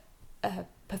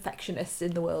perfectionist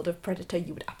in the world of Predator,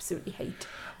 you would absolutely hate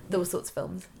those sorts of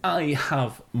films. I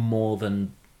have more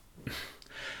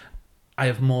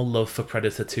love for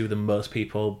Predator 2 than most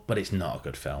people, but it's not a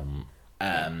good film.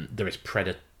 There is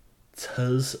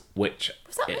Predators, which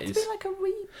Was that meant to be like a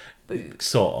reboot?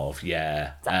 sort of,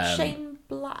 yeah. Is that Shane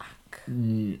Black?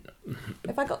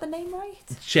 Have I got the name right?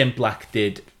 Shane Black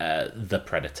did The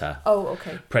Predator. Oh,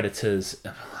 okay. Predators.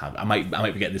 I might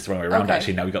be getting this the wrong way around. Okay.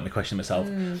 Actually, now we got me questioning myself.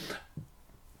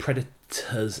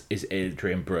 Predators is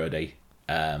Adrian Brody.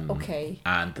 Okay.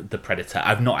 And The Predator.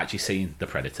 I've not actually seen The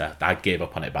Predator. I gave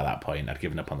up on it by that point. I'd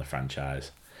given up on the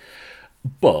franchise.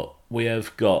 But we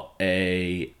have got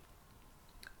a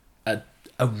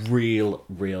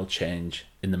real change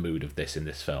in the mood of this in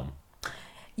this film.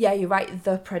 Yeah, you're right.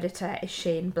 The Predator is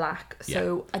Shane Black.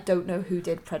 So I don't know who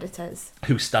did Predators.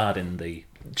 Who starred in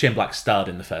Shane Black starred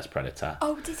in the first Predator.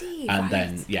 Oh, did he? And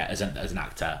right. then, as an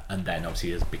actor, and then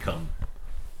obviously has become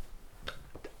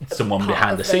someone Part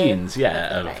behind of the the- scenes, of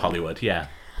the of thing. Hollywood, yeah.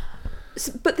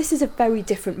 But this is a very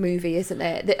different movie, isn't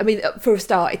it? I mean, for a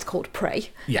start, it's called Prey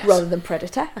Yes. rather than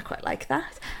Predator. I quite like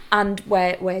that. And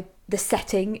where the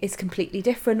setting is completely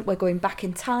different. We're going back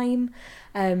in time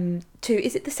to,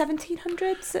 is it the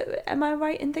 1700s? Am I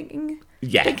right in thinking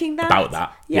that? About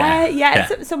that. Yeah.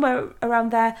 Somewhere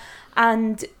around there.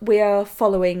 And we are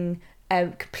following a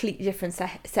completely different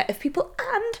set of people,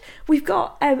 and we've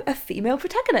got a female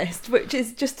protagonist, which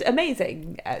is just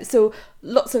amazing. So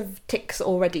lots of ticks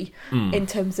already in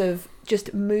terms of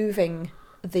just moving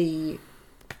the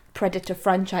Predator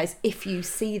franchise, if you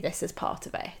see this as part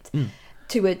of it,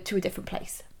 to a different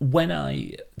place.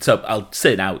 So I'll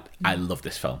say now, I love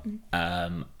this film.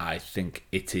 I think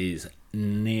it is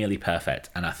nearly perfect,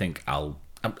 and I think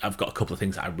I've got a couple of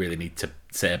things that I really need to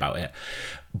say about it,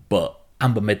 but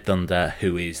Amber Midthunder,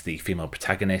 who is the female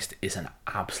protagonist, is an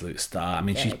absolute star. I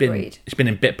mean, she's been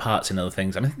in bit parts in other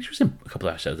things. I mean, I think she was in a couple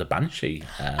of episodes of Banshee.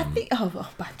 I think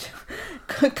Banshee.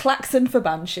 Klaxon for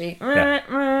Banshee.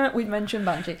 Yeah. We'd mentioned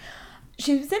Banshee.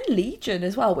 She was in Legion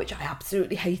as well, which I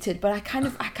absolutely hated. But I kind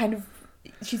of,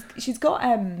 she's got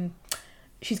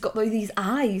these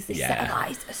eyes. This set of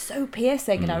eyes are so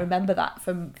piercing, and I remember that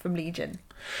from Legion.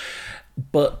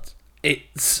 But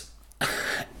it's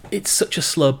such a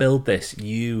slow build.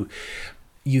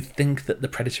 you think that the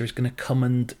Predator is going to come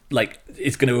and like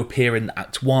it's going to appear in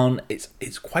Act 1.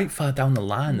 It's quite far down the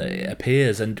line that it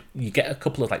appears, and you get a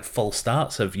couple of like false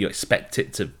starts of you expect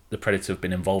the Predator to have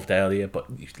been involved earlier, but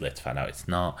you later find out it's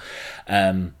not.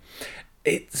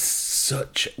 It's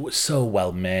so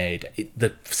well made.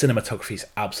 The cinematography is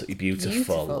absolutely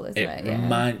beautiful. Isn't it?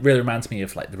 Yeah. Really reminds me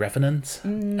of like The Revenant,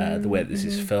 the way that this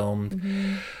is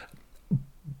filmed.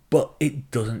 But it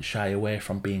doesn't shy away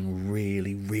from being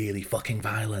really, really fucking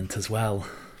violent as well.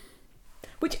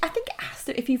 Which I think it has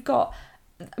to, if you've got,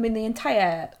 I mean, the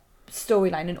entire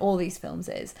storyline in all these films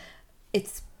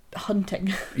it's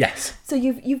hunting. Yes. So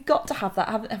you've got to have that,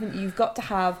 haven't you? You've got to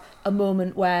have a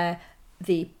moment where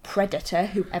the predator,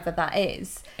 whoever that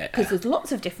is, because there's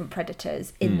lots of different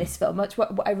predators in this film. Much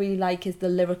what I really like is the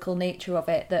lyrical nature of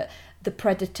it, that the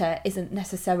predator isn't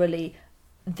necessarily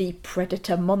the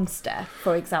predator monster.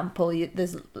 For example,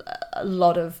 there's a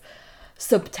lot of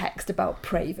subtext about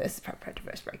prey versus predator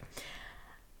versus prey.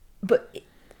 But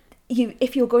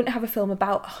if you're going to have a film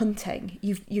about hunting,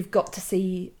 you've got to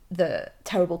see the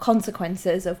terrible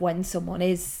consequences of when someone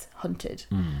is hunted.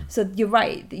 So you're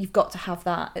right that you've got to have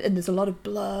that, and there's a lot of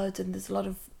blood and there's a lot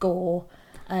of gore,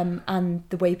 and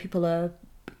the way people are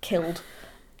killed,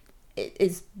 it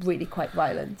is really quite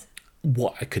violent.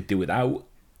 What I could do without,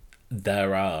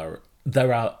 there are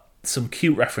some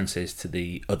cute references to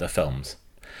the other films,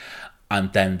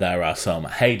 and then there are some,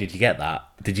 hey, did you get that?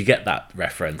 Did you get that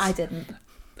reference? I didn't.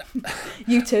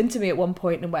 You turned to me at one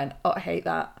point and went, oh, I hate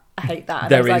that. And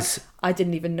There I is- like, I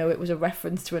didn't even know it was a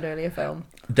reference to an earlier film.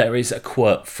 There is a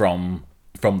quote from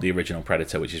the original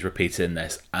Predator which is repeated in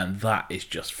this, and that is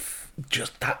just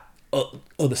that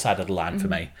other side of the line for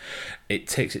me. It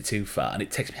takes it too far, and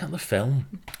it takes me out of the film.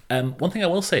 One thing I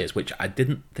will say is, which I've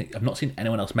not seen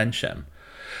anyone else mention,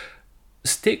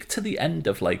 stick to the end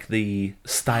of like the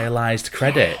stylized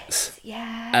credits.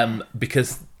 Yeah.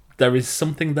 Because there is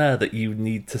something there that you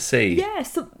need to see. Yeah,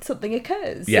 something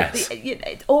occurs. Yes.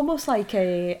 It's almost like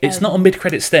a... It's not a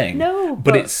mid-credit sting. No,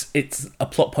 but but- it's a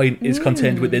plot point is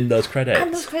contained within those credits.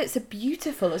 And those credits are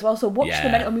beautiful as well. So watch Yeah.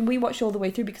 them. I mean, we watched all the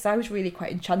way through because I was really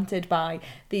quite enchanted by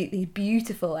the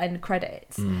beautiful end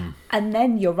credits. And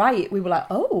then you're right. We were like,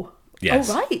 oh, Yes.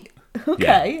 oh right,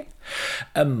 okay.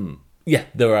 Yeah,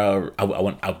 there are.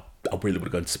 I really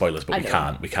would go into spoilers, but we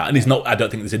can't. And it's not. I don't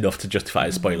think there's enough to justify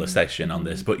a spoiler section on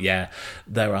this. But yeah,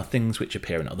 there are things which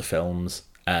appear in other films,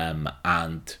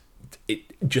 and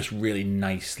it just really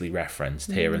nicely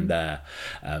referenced here and there.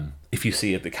 If you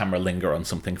see the camera linger on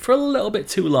something for a little bit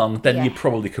too long, then you Yeah.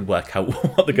 probably could work out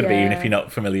what they're going to be, even if Yeah. you're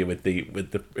not familiar with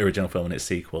the original film and its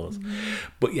sequels.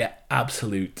 But yeah,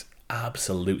 absolute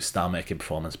star-making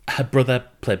performance. Her brother,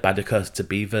 played by Dakota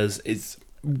Beavers, is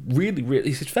really,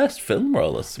 it's his first film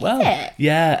role as well. Is it?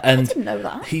 Yeah, and didn't know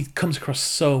that. he comes across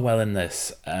so well in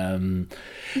this.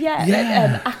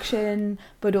 Yeah. Action,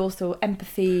 but also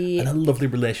empathy. And a lovely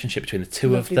relationship between the two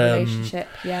Lovely of them. relationship,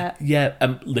 yeah. Yeah,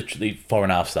 literally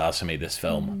 4.5 stars for me, this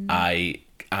film. I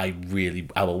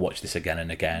will watch this again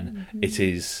and again. It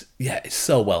is, it's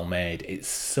so well made. It's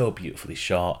so beautifully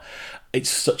shot. It's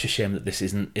such a shame that this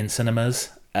isn't in cinemas.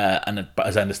 But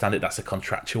as I understand it, that's a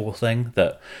contractual thing,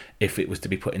 that if it was to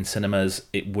be put in cinemas,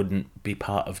 it wouldn't be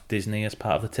part of Disney as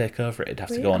part of the takeover. It'd have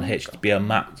to go on Really? HBO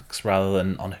Max rather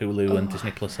than on Hulu and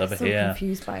Disney Plus over so here.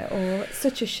 confused by it all. It's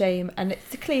such a shame, and it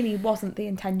clearly wasn't the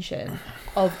intention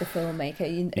of the filmmaker.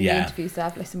 In the interviews that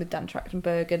I've listened with Dan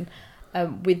Trachtenberg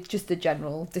and with just the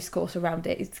general discourse around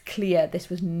it, it's clear this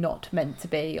was not meant to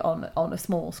be on a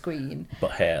small screen.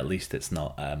 But hey, at least it's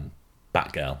not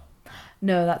Batgirl.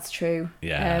 No, that's true.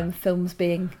 Yeah. Films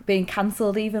being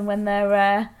cancelled even when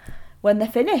they're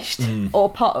finished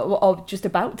or just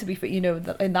about to be,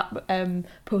 in that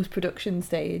post-production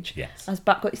stage. Yes. As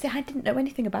Batgirl, you see, I didn't know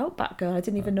anything about Batgirl. I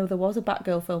didn't even know there was a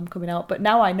Batgirl film coming out, but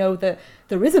now I know that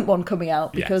there isn't one coming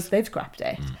out because they've scrapped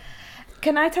it.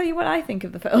 Can I tell you what I think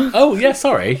of the film? Oh yeah,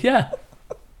 sorry, yeah.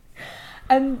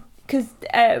 Because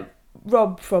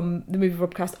Rob from the Movie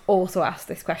Robcast also asked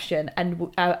this question,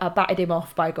 and I batted him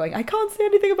off by going, I can't say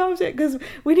anything about it because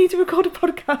we need to record a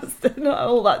podcast and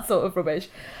all that sort of rubbish.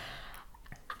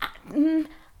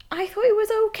 I thought it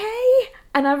was okay,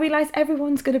 and I realised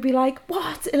everyone's going to be like,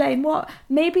 what, Elaine, what?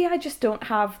 Maybe I just don't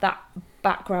have that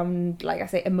background, like I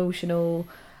say, emotional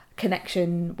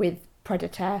connection with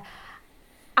Predator.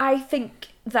 I think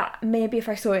that maybe if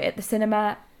I saw it at the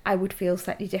cinema, I would feel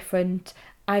slightly different.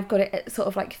 I've got it at sort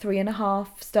of like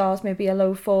 3.5 stars, maybe a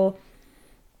low 4,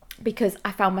 because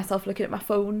I found myself looking at my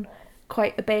phone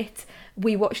quite a bit.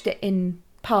 We watched it in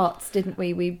parts, didn't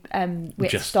we? We had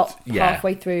Just- stopped yeah.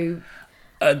 halfway through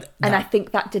And I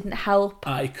think that didn't help.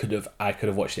 I could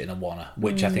have watched it in a Warner,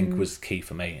 which I think was key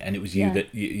for me. And it was you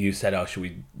that you said, "Oh, should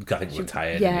we?" I think we're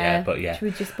tired. Should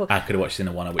we just book? I could have watched it in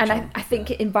a Warner. Which I think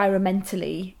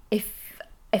environmentally,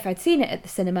 if I'd seen it at the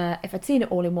cinema, if I'd seen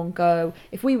it all in one go,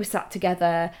 if we were sat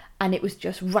together and it was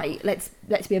just right, let's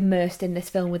be immersed in this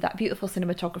film with that beautiful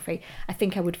cinematography, I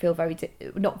think I would feel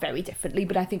not very differently,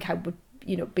 but I think I would,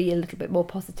 be a little bit more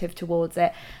positive towards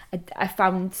it. I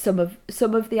found some of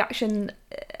the action,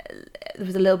 there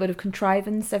was a little bit of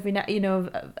contrivance every now,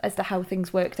 as to how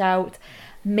things worked out.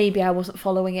 Maybe I wasn't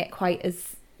following it quite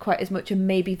as much, and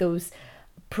maybe those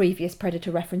previous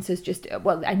Predator references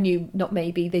I knew, not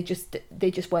maybe, they just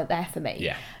weren't there for me.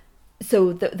 Yeah.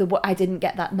 So I didn't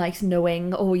get that nice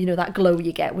knowing, or that glow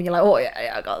you get when you're like, oh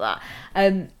yeah, I got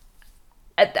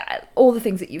that. All the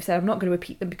things that you've said, I'm not going to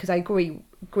repeat them because I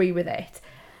agree with it,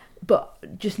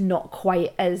 but just not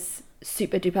quite as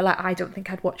super duper. Like, I don't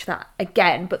think I'd watch that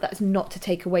again, but that's not to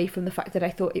take away from the fact that I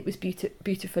thought it was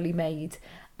beautifully made.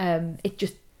 It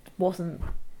just wasn't,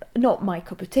 not my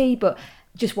cup of tea, but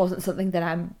just wasn't something that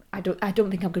I don't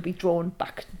think I'm going to be drawn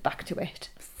back to it.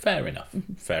 Fair enough.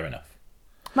 Fair enough.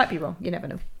 Might be wrong. You never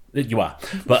know. You are,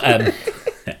 but can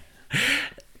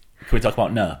we talk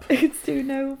about Nope? Let's do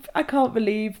Nope. I can't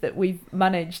believe that we've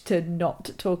managed to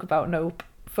not talk about Nope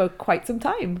for quite some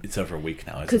time. It's over a week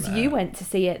now, isn't it? Because you went to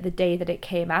see it the day that it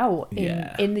came out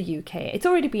in the UK. It's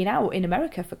already been out in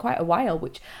America for quite a while,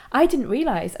 which I didn't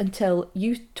realise until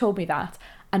you told me that,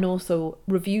 and also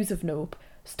reviews of Nope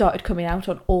started coming out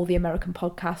on all the American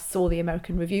podcasts, all the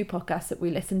American review podcasts that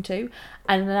we listened to,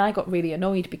 and then I got really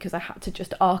annoyed because I had to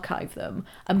just archive them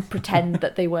and pretend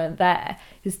that they weren't there,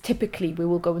 because typically we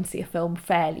will go and see a film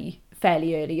fairly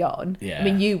early on. I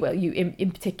mean, you in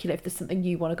particular, if there's something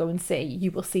you want to go and see, you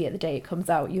will see it the day it comes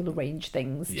out. You'll arrange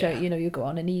things to, you go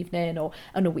on an evening or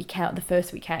on a weekend, the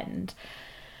first weekend.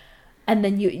 And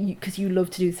then you because you love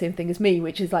to do the same thing as me,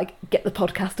 which is like get the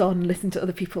podcast on, listen to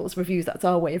other people's reviews. That's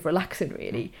our way of relaxing,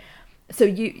 really. So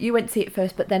you went to see it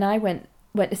first, but then I went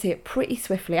to see it pretty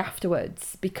swiftly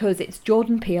afterwards because it's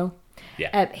Jordan Peele.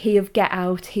 Yeah. He of Get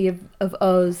Out, he of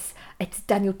Us. It's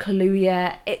Daniel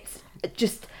Kaluuya. It's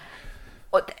just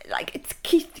it's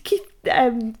Keith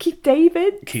David.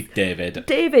 Keith David.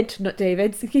 David, not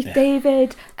David. Keith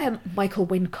David. Michael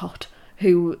Wincott,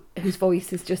 whose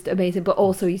voice is just amazing, but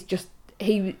also he's just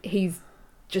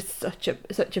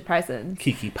such a presence.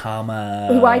 Kiki Palmer,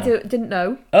 who I didn't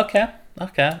know. Okay.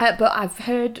 But I've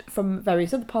heard from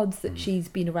various other pods that she's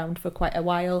been around for quite a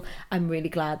while. I'm really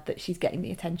glad that she's getting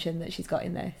the attention that she's got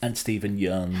in this. And Stephen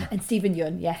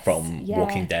Yeun. Yes. From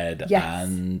Walking Dead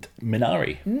and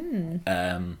Minari.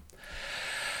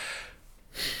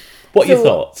 What are your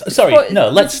thoughts? Sorry,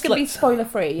 let's be spoiler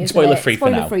free. Spoiler free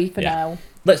for now.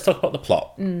 Let's talk about the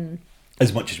plot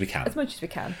as much as we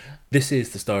can. This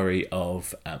is the story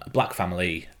of a black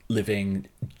family living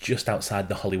just outside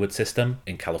the Hollywood system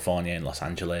in California, in Los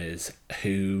Angeles,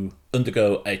 who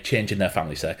undergo a change in their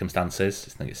family circumstances, I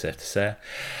think it's safe to say.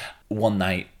 One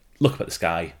night, look up at the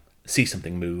sky, see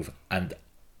something move, and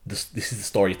this is the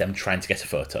story of them trying to get a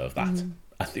photo of that.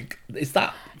 I think, is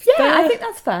that fair? I think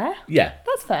that's fair. Yeah.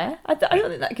 That's fair. I don't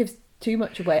think that gives too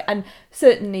much away. And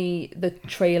certainly the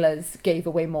trailers gave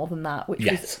away more than that, which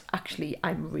was actually,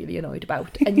 I'm really annoyed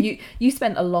about. And you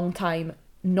spent a long time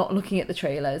not looking at the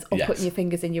trailers or putting your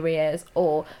fingers in your ears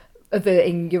or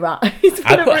averting your eyes.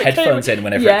 I put headphones in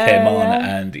whenever it came on,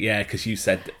 and because you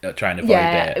said try and avoid it.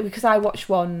 Yeah, because I watched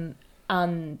one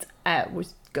and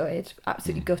was gutted,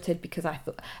 absolutely gutted, because I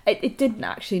thought it didn't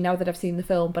actually, now that I've seen the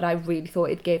film, but I really thought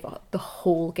it gave the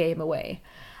whole game away.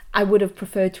 I would have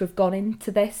preferred to have gone into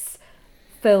this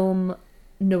film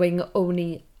knowing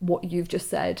only what you've just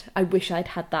said. I wish I'd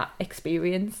had that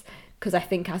experience, because I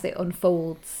think as it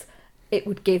unfolds it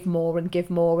would give more, and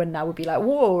now would be like,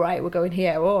 whoa, right, we're going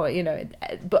here, or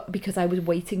but because I was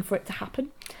waiting for it to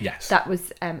happen. Yes, that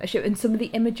was a show. And some of the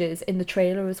images in the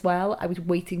trailer as well, I was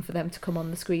waiting for them to come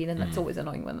on the screen, and that's always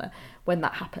annoying when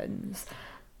that happens.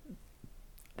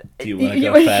 Do you want to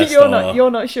go first?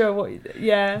 You're not sure what.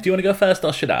 Yeah. Do you want to go first,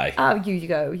 or should I? Oh, you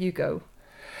go.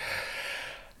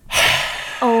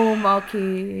 Oh,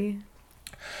 Marky.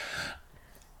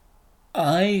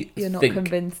 You're not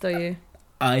convinced, are you?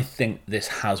 I think this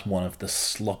has one of the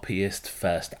sloppiest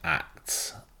first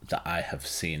acts that I have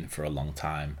seen for a long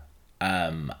time.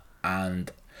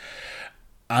 And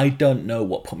I don't know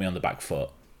what put me on the back foot,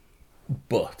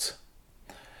 but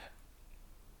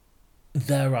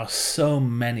there are so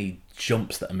many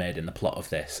jumps that are made in the plot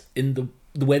of this, in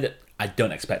the way that I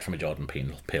don't expect from a Jordan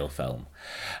Peele film.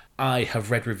 I have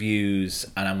read reviews,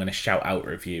 and I'm going to shout out a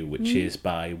review, which is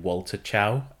by Walter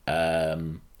Chow,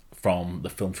 from the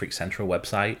Film Freak Central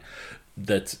website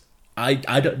that I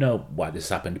don't know why this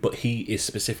happened, but he is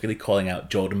specifically calling out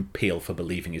Jordan Peele for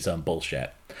believing his own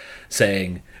bullshit,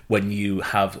 saying when you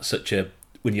have such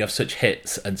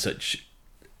hits and such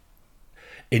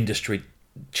industry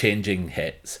changing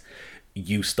hits,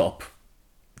 you stop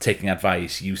taking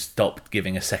advice, you stop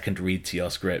giving a second read to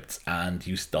your script, and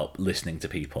you stop listening to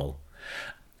people.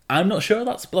 I'm not sure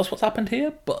that's what's happened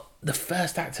here, but the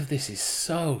first act of this is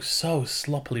so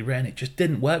sloppily written. It just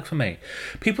didn't work for me.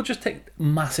 People just take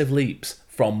massive leaps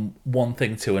from one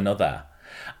thing to another,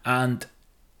 and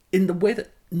in the way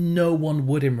that no one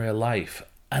would in real life,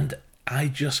 and I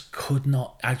just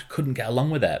couldn't get along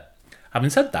with it. Having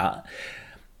said that,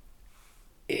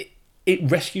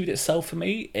 it rescued itself for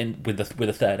me with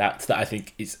the third act that I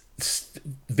think is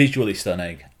visually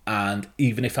stunning. And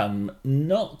even if I'm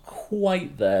not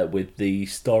quite there with the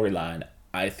storyline,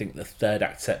 I think the third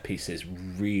act set pieces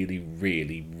really,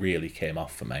 really, really came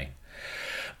off for me.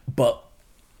 But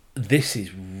this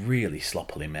is really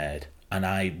sloppily made, and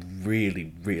I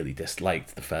really, really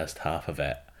disliked the first half of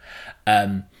it.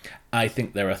 I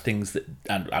think there are things that,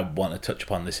 and I want to touch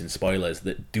upon this in spoilers,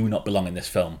 that do not belong in this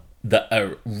film, that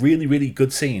are really, really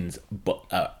good scenes, but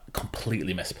are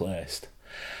completely misplaced.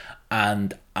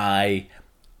 And I'll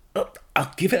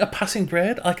give it a passing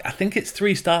grade. Like, I think it's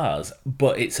 3 stars,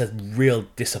 but it's a real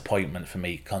disappointment for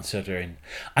me, considering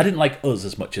I didn't like Us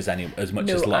as much as a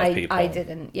lot of people. I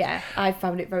didn't. Yeah, I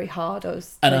found it very hard to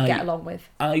get along with.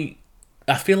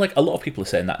 I feel like a lot of people are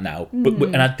saying that now,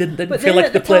 and I didn't feel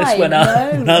like the place when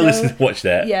I watched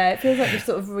it. Yeah, it feels like they've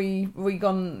sort of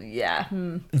re-gone. Yeah.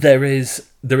 There is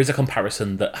a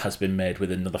comparison that has been made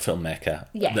with another filmmaker.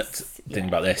 Yes. That's thinking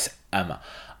about this.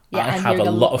 I have a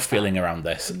lot of feeling around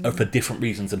this for different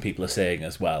reasons than people are saying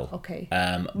as well. Okay.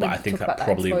 But I think that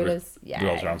probably rolls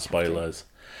around spoilers.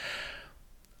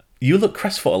 You look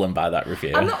crestfallen by that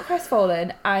review. I'm not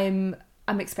crestfallen. I'm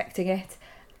expecting it.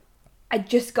 I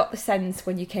just got the sense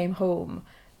when you came home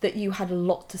that you had a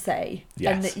lot to say,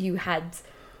 and that you had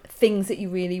things that you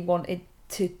really wanted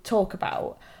to talk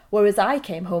about. Whereas I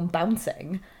came home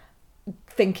bouncing,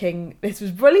 thinking this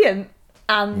was brilliant.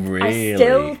 And really? I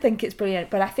still think it's brilliant,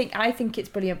 but I think it's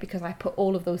brilliant because I put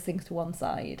all of those things to one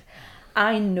side.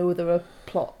 I know there are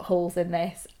plot holes in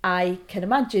this. I can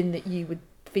imagine that you would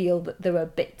feel that there are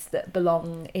bits that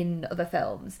belong in other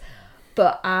films,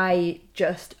 but I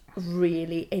just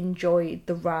really enjoyed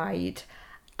the ride,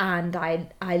 and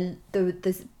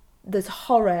there's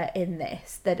horror in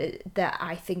this that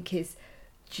I think is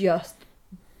just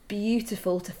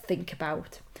beautiful to think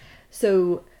about.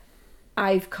 So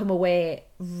I've come away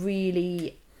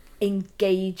really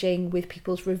engaging with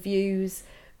people's reviews,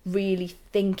 really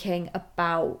thinking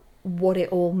about what it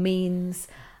all means.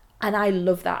 And I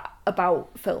love that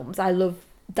about films. I love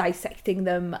dissecting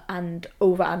them and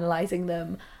overanalyzing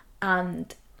them.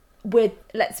 And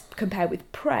let's compare with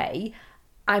Prey.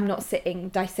 I'm not sitting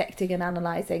dissecting and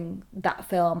analysing that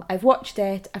film. I've watched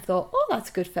it, I've thought, oh, that's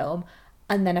a good film,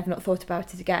 and then I've not thought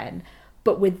about it again.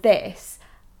 But with this,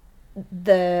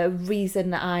 the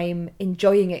reason I'm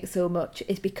enjoying it so much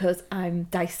is because I'm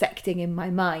dissecting in my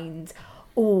mind,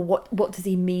 oh, what does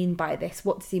he mean by this?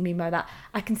 What does he mean by that?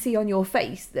 I can see on your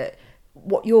face that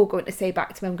what you're going to say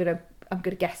back to me, I'm going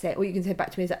to guess it. What you can say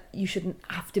back to me is that you shouldn't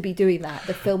have to be doing that.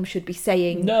 The film should be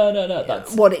saying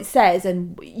that's what it says,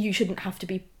 and you shouldn't have to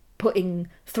be putting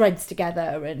threads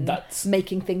together and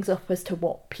making things up as to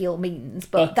what Peele means.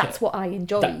 But that's what I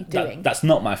enjoy doing. That's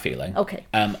not my feeling. Okay.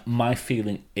 My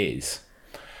feeling is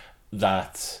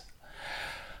that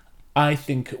I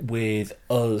think with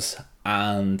Us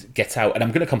and Get Out, and I'm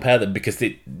going to compare them because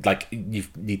you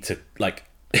need to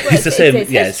it's the same.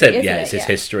 It's his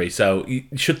history, so you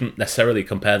shouldn't necessarily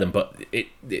compare them, but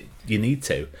you need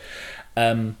to.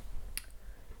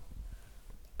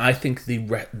 I think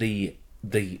the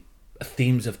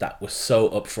themes of that were so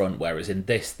upfront, whereas in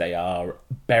this they are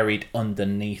buried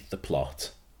underneath the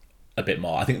plot a bit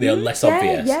more. I think they are less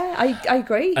obvious. Yeah, I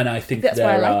agree. And I think that's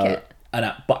why I like it.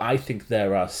 But I think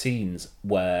there are scenes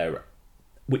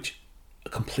which are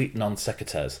complete non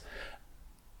sequiturs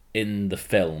in the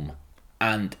film.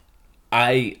 And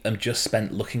I am just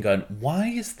spent looking, going, why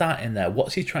is that in there?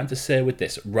 What's he trying to say with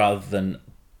this? Rather than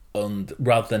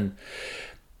enjoying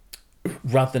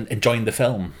the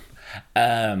film,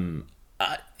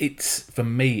 it's, for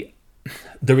me,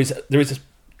 there is a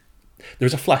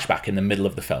flashback in the middle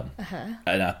of the film,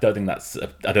 and I don't think that's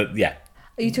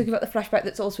Are you talking about the flashback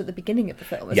that's also at the beginning of the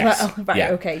film as Yes. well? Right,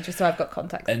 Yeah. okay, just so I've got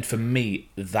context. And for me,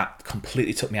 that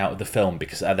completely took me out of the film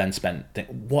because I then spent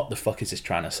thinking, what the fuck is this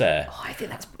trying to say? Oh, I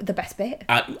think that's the best bit.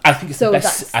 I think it's So the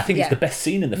best. that's- I think yeah. it's the best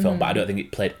scene in the film, but I don't think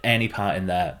it played any part in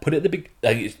there. Put it at the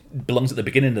it belongs at the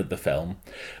beginning of the film,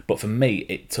 but for me,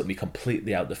 it took me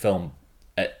completely out of the film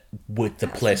with the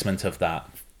placement of that.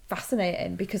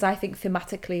 Fascinating, because I think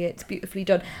thematically it's beautifully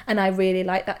done, and I really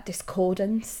like that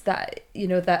discordance, that, you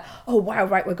know, that, oh wow,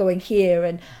 right, we're going here,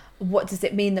 and what does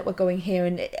it mean that we're going here?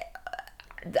 And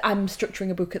I'm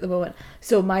structuring a book at the moment,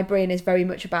 so my brain is very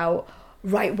much about,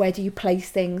 right, where do you place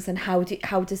things, and how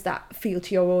does that feel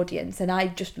to your audience? And I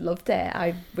just loved it.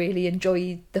 I really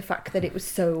enjoyed the fact that it was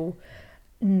so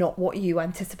not what you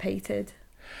anticipated.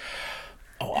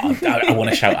 Oh, I want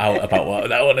to shout out about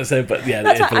what I want to say, but yeah,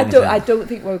 That's it right. belongs I don't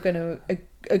think we're going to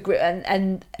agree,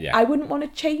 and Yeah. I wouldn't want to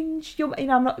change your. You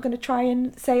know, I'm not going to try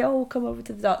and say, "Oh, come over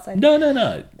to the dark side." No.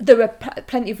 There are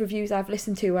plenty of reviews I've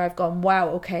listened to where I've gone, "Wow,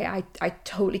 okay, I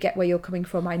totally get where you're coming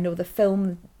from. I know the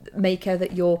filmmaker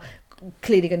that you're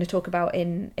clearly going to talk about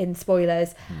in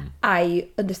spoilers. I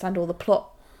understand all the plot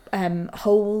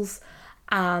holes,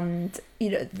 and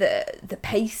you know the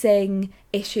pacing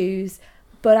issues."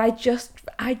 But I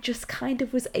just kind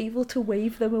of was able to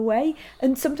wave them away.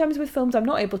 And sometimes with films I'm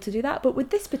not able to do that. But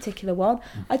with this particular one,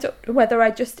 I don't know whether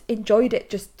I just enjoyed it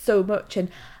just so much.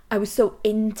 And I was so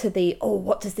into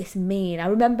what does this mean? I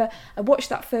remember I watched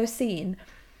that first scene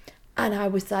and I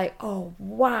was like, oh,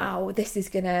 wow, this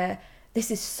is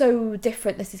so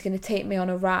different. This is going to take me on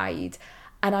a ride.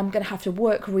 And I'm going to have to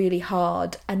work really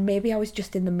hard. And maybe I was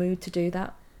just in the mood to do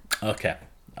that. Okay.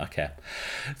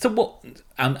 So what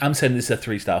I'm saying this is a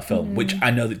 3-star film, which I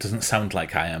know that doesn't sound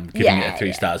like I am giving it a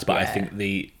 3 stars, but I think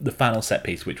the final set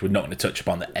piece, which we're not going to touch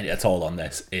upon at all on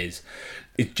this, is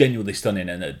genuinely stunning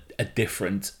and a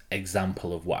different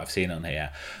example of what I've seen on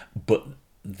here. But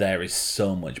there is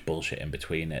so much bullshit in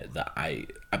between it that I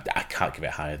can't give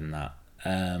it higher than that.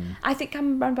 I think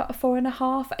I'm around about a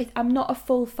 4.5. I'm not a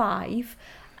full 5.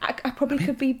 I probably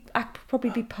could be. I could probably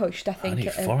be pushed. I think. Only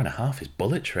 4.5 is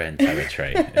Bullet Train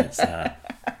territory. It's. Are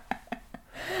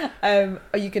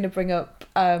you going to bring up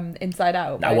Inside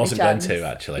Out? I wasn't going to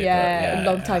actually. Yeah, but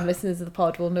long-time listeners of the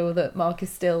pod will know that Mark is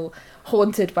still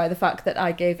haunted by the fact that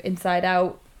I gave Inside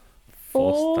Out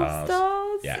 4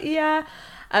 stars. Yeah.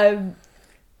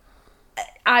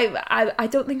 I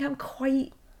don't think I'm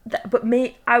quite. But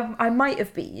I might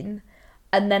have been.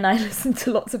 And then I listened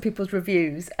to lots of people's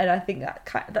reviews, and I think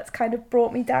that's kind of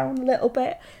brought me down a little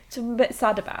bit, which I'm a bit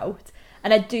sad about.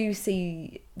 And I do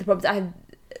see the problems.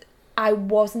 I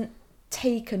wasn't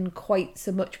taken quite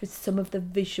so much with some of the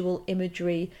visual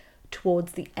imagery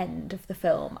towards the end of the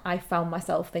film. I found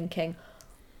myself thinking,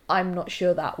 I'm not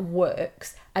sure that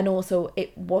works. And also,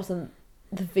 it wasn't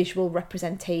the visual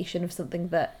representation of something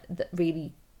that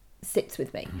really sits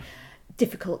with me.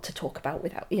 Difficult to talk about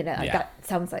without, that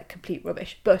sounds like complete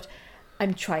rubbish, but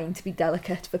I'm trying to be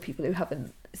delicate for people who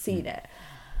haven't seen it.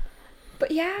 But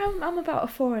yeah, I'm about a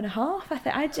 4.5. I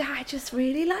think I just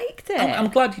really liked it. I'm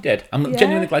glad you did. I'm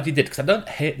genuinely glad you did, because I don't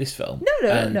hate this film.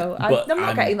 No. I'm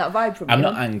not getting that vibe from you. I'm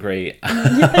not angry.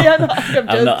 I'm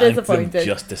just disappointed. I'm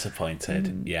just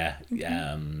disappointed. Yeah.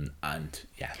 And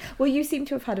yeah. Well, you seem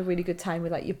to have had a really good time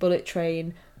with like your Bullet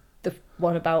Train, the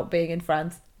one about being in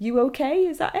France. You okay?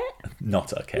 Is that it?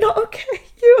 Not okay. Not okay.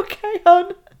 You okay,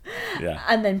 hon? Yeah.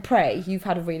 And then Prey, you've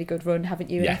had a really good run,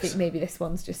 haven't you? And Yes. I think maybe this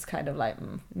one's just kind of like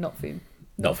not feeling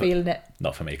it.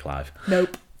 Not for me, Clive.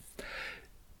 Nope.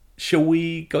 Shall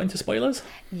we go into spoilers?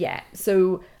 Yeah.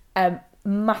 So,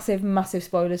 massive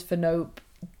spoilers for Nope.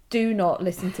 Do not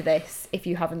listen to this if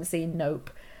you haven't seen Nope.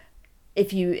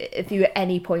 If you at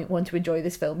any point want to enjoy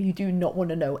this film, you do not want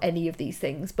to know any of these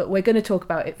things. But we're going to talk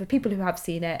about it for people who have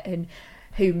seen it and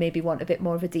who maybe want a bit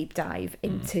more of a deep dive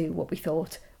into what we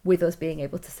thought, with us being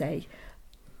able to say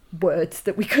words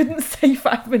that we couldn't say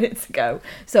 5 minutes ago.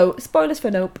 So, spoilers for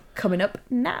Nope coming up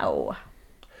now.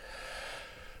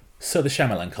 So the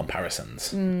Shyamalan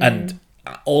comparisons. And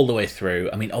all the way through,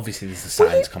 I mean, obviously there's a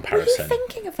Signs comparison. Were you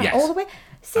thinking of that Yes, all the way?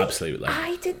 See, absolutely.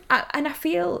 I didn't, and I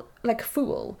feel like a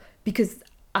fool because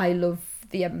I love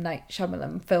the M. Night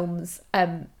Shyamalan films.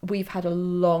 We've had a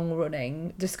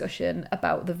long-running discussion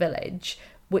about The Village,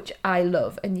 which I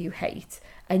love and you hate,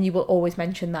 and you will always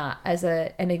mention that as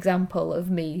an example of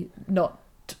me not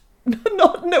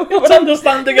knowing what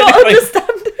understanding not anything.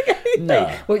 understanding anything.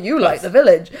 No, Well, you like The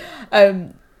Village.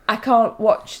 I can't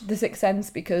watch The Sixth Sense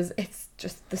because it's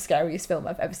just the scariest film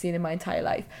I've ever seen in my entire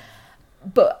life.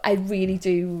 But I really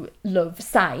do love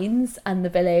Signs and The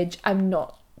Village. I'm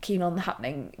not keen on The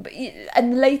Happening.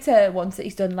 And later ones that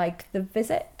he's done, like The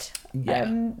Visit, Yeah.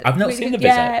 I've not really seen good. The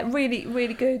Visit. Yeah, really,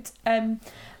 really good.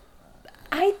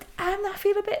 I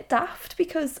feel a bit daft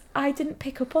because I didn't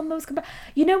pick up on those.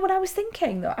 You know what I was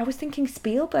thinking though? I was thinking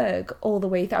Spielberg all the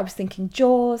way through. I was thinking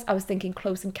Jaws. I was thinking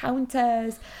Close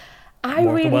Encounters. I War of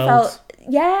the really Worlds. felt,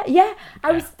 yeah.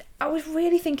 I was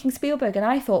really thinking Spielberg, and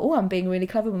I thought, oh, I'm being really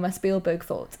clever with my Spielberg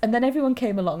thoughts. And then everyone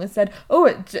came along and said, oh,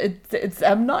 it's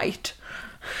M. Night.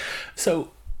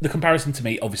 So the comparison to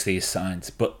me obviously is Signs,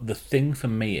 but the thing for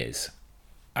me is,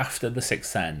 after The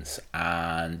Sixth Sense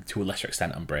and to a lesser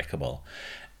extent Unbreakable,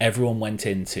 everyone went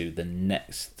into the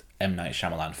next M. Night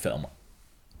Shyamalan film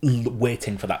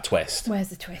waiting for that twist. Where's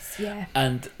the twist? Yeah.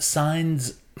 And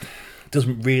Signs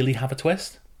doesn't really have a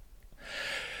twist.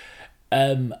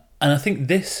 And I think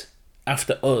this,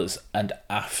 after Us and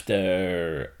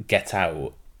after Get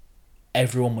Out,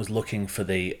 everyone was looking for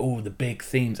the big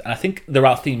themes. And I think there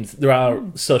are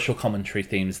social commentary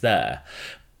themes there,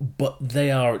 but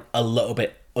they are a little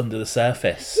bit under the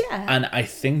surface. Yeah. And I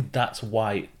think that's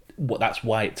why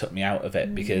it took me out of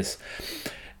it, because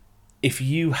if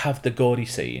you have the Gordy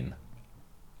scene,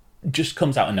 just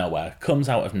comes out of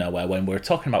nowhere when we're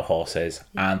talking about horses,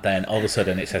 and then all of a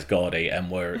sudden it says Gordy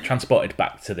and we're transported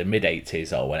back to the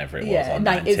mid-80s or whenever it was. Yeah, or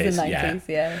it's 90s, the 90s,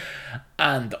 yeah.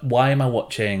 And why am I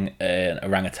watching an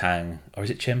orangutan, or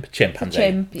is it chimpanzee?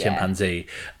 Chimp, yeah. Chimpanzee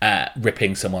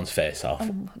ripping someone's face off?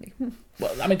 Oh,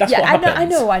 Well, I mean, that's yeah, what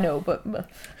happens. I know, but...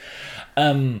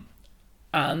 And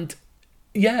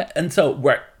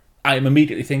so I'm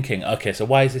immediately thinking, okay, so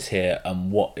why is this here,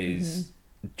 and what is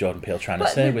Jordan Peele trying to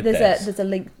say with this? There's a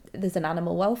link. There's an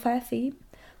animal welfare theme,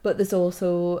 but there's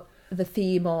also the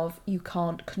theme of you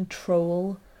can't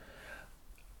control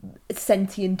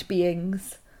sentient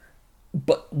beings.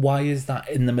 But why is that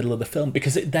in the middle of the film?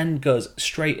 Because it then goes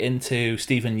straight into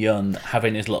Stephen Yeun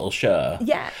having his little show.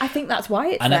 Yeah, I think that's why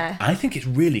it's And there. I think it's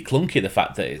really clunky, the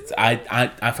fact that it's... I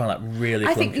found that really clunky.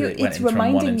 I think that it went it's in from one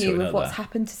reminding into you of another. what's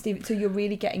happened to Stephen. So you're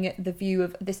really getting at the view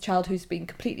of this child who's been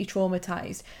completely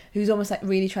traumatized, who's almost like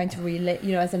really trying to relive.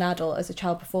 You know, as an adult, as a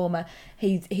child performer,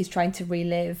 he's trying to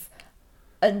relive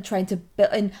and trying to build,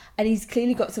 and he's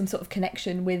clearly got some sort of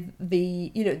connection with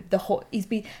the he's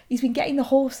been getting the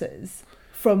horses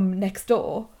from next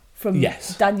door, from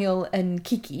Yes. Daniel and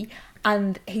Kiki,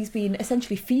 and he's been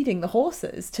essentially feeding the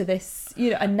horses to this,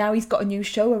 and now he's got a new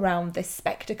show around this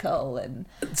spectacle. And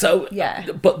So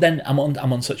yeah. But then I'm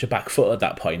on such a back foot at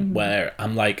that point where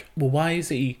I'm like, well, why is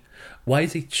he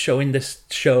showing this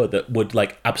show that would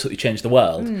like absolutely change the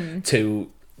world to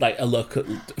like a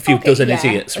few dozen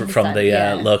idiots from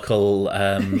the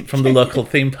local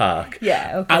theme park?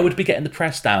 Yeah, okay. I would be getting the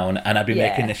press down, and I'd be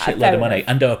making a fair shitload of money, enough.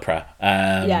 and Oprah.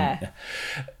 Yeah.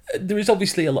 There is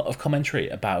obviously a lot of commentary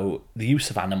about the use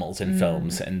of animals in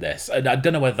films in this, and I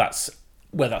don't know whether that's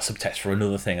subtext for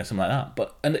another thing or something like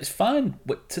that. And it's fine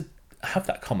to have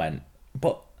that comment,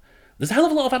 but there's a hell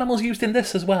of a lot of animals used in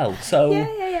this as well. So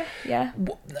Yeah.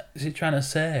 what is he trying to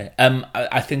say?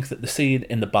 I think that the scene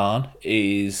in the barn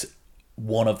is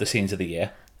one of the scenes of the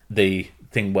year. The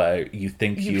thing where you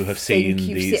think you have seen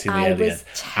the I alien. was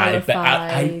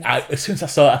terrified. I as soon as I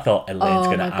saw it, I thought Elaine's Oh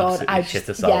going to my god! absolutely shit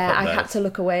herself. I had to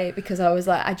look away because I was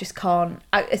like, I just can't.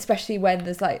 Especially when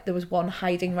there was one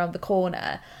hiding around the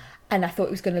corner, and I thought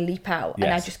it was going to leap out, and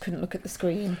I Yes. just couldn't look at the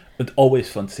screen. It's always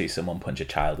fun to see someone punch a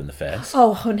child in the face.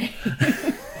 Oh, honey.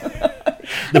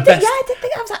 The best. I did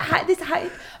think I was like, this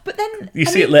height. But then You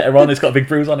see it later on. He's got a big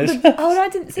bruise on his face. Oh, no, I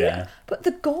didn't see Yeah. it. But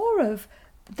the gore of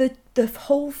the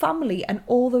whole family and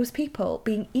all those people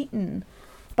being eaten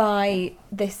by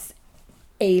this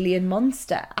alien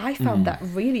monster, I found that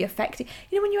really affecting.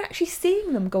 When you're actually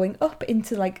seeing them going up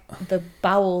into like the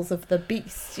bowels of the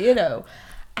beast,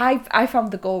 I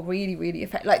found the gore really, really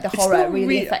like the horror not really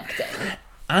real. affecting.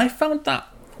 I found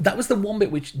that was the one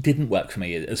bit which didn't work for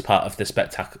me as part of the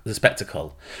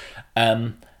spectacle.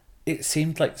 It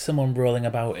seemed like someone rolling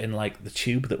about in like the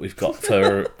tube that we've got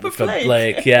for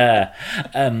Blake, yeah.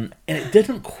 And it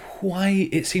didn't quite.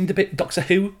 It seemed a bit Doctor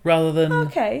Who rather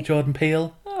than Jordan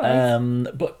Peele.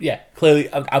 But yeah,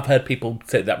 clearly I've heard people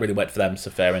say that really worked for them, so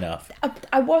fair enough.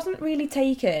 I wasn't really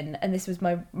taken, and this was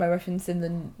my reference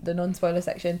in the non-spoiler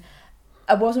section,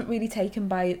 I wasn't really taken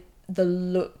by the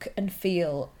look and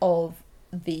feel of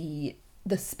the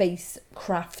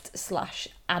spacecraft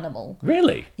 / animal.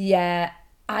 Really? Yeah,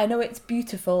 I know it's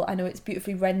beautiful. I know it's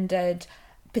beautifully rendered,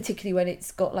 particularly when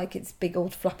it's got like its big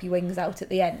old flappy wings out at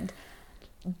the end.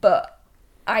 But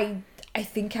I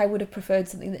think I would have preferred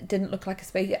something that didn't look like a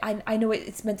spaceship. I know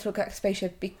it's meant to look like a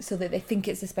spaceship so that they think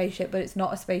it's a spaceship, but it's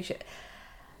not a spaceship.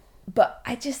 But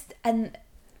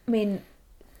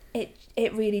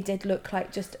it really did look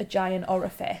like just a giant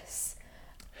orifice.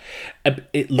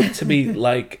 It looked to me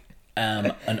like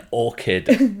an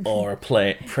orchid or a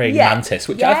praying mantis,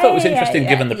 which I thought was interesting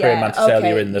given the praying mantis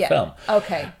earlier in the film.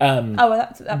 Okay. That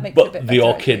makes it a bit But the better,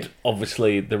 orchid, actually.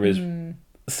 obviously, there is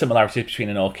similarities between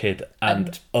an orchid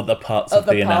and other parts of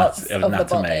the anatomy.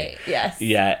 body, yes.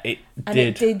 Yeah, it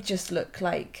did just look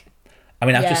like... I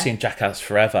mean, I've just seen Jackass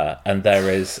Forever, and there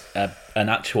is an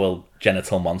actual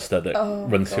genital monster that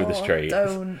runs through the street.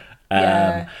 Don't.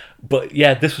 But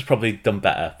yeah, this was probably done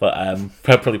better, but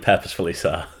probably purposefully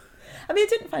so. I mean, I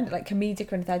didn't find it like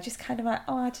comedic or anything. I just kind of like,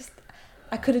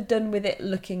 I could have done with it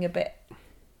looking a bit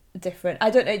different. I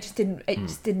don't know. It just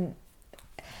didn't.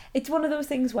 It's one of those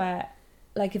things where,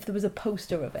 like, if there was a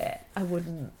poster of it, I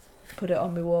wouldn't put it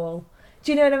on my wall.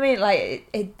 Do you know what I mean? Like,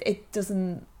 it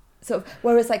doesn't sort of.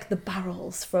 Whereas like the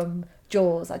barrels from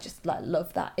Jaws, I just like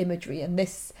love that imagery. And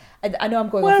this, I know I'm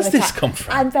going. Where's this come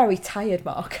from? I'm very tired,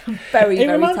 Mark. I'm very It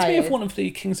very reminds tired. me of one of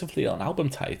the Kings of Leon album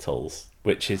titles,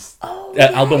 which is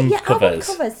album covers.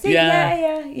 Album covers. See,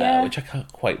 yeah. Which I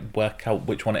can't quite work out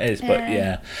which one it is, but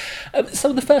yeah.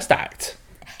 So the first act.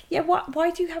 Yeah,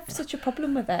 why do you have such a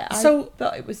problem with it? I So-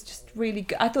 thought it was just really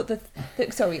good. I thought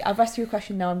sorry, I've asked you a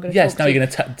question. Now I'm going to. Yes, now you're going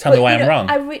to tell me why I'm wrong.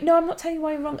 No, I'm not telling you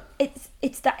why I'm wrong.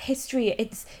 It's that history.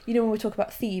 It's, you know, when we talk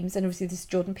about themes, and obviously this is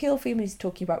Jordan Peele theme, and he's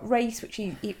talking about race, which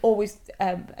he always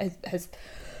has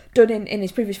done in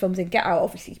his previous films, in Get Out,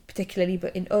 obviously particularly,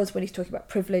 but in Us when he's talking about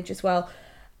privilege as well.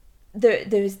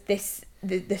 There's this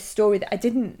story that I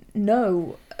didn't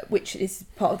know, which is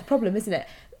part of the problem, isn't it?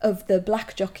 Of the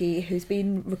black jockey who's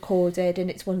been recorded,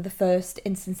 and it's one of the first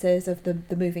instances of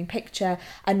the moving picture.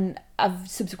 And I've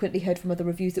subsequently heard from other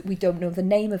reviews that we don't know the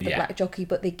name of the black jockey,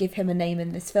 but they give him a name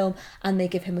in this film, and they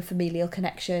give him a familial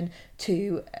connection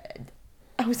to.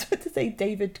 I was about to say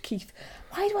David Keith.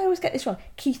 Why do I always get this wrong?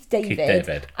 Keith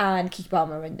David. And Keith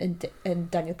Balmer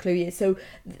and Daniel Kaluuya. So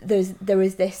there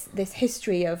is this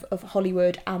history of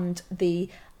Hollywood and the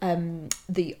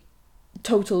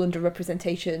total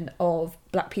underrepresentation of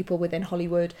black people within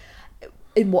Hollywood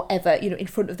in whatever, you know, in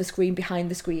front of the screen, behind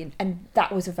the screen, and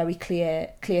that was a very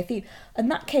clear theme,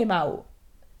 and that came out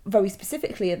very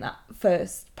specifically in that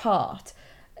first part.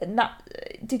 And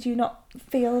that, did you not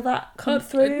feel that come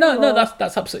through? No,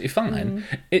 that's absolutely fine.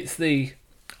 It's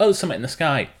there's something in the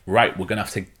sky. Right, we're going to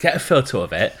have to get a photo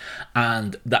of it,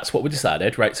 and that's what we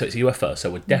decided, right? So it's a UFO, so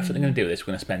we're definitely going to do this.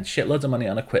 We're going to spend shitloads of money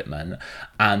on equipment,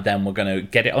 and then we're going to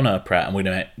get it on Oprah, and we're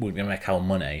going to make our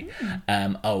money.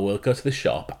 We'll go to the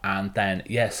shop, and then,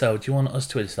 so do you want us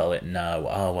to install it? No.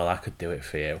 Oh, well, I could do it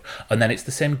for you. And then it's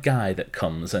the same guy that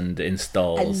comes and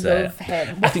installs it. I love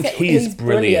him. I think he is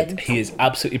brilliant. He is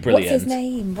absolutely brilliant.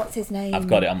 What's his name? I've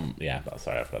got it on,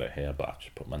 sorry, I've got it here, but I've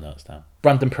just put my notes down.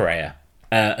 Brandon Perea.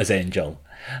 As Angel,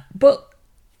 but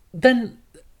then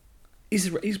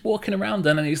he's walking around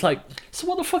and he's like, so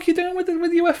what the fuck are you doing with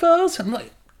UFOs? And I'm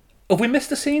like, have we missed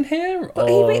a scene here? But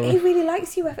he really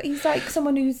likes UFOs. He's like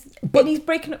someone who's he's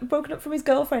broken up from his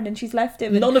girlfriend, and she's left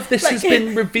him. None of this has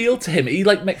been revealed to him. He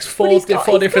like makes four he's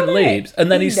different got leaps, and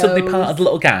then he's suddenly part of the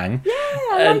little gang. Yeah,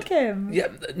 I like him. Yeah,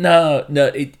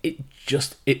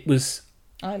 it was.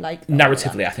 I like that.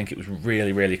 Narratively, I think it was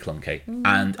really, really clunky,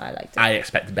 and I liked it. I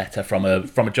expect better from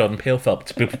a Jordan Peele film,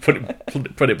 to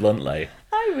put it bluntly.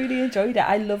 I really enjoyed it.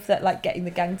 I love that, like, getting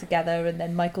the gang together, and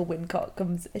then Michael Wincott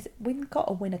comes. Is it Wincott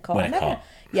or Winnicott?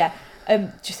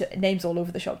 Winnicott. Just names all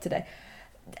over the shop today.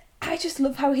 I just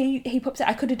love how he pops it.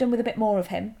 I could have done with a bit more of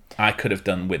him. I could have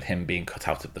done with him being cut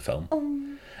out of the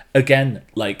film. Again,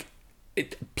 like,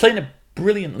 playing a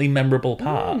brilliantly memorable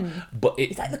part, but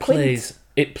it like the plays.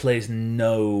 It plays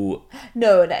no.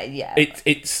 Yeah.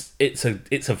 It's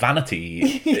a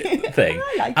vanity thing.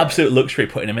 I like Absolute luxury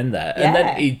putting him in there, and Yeah.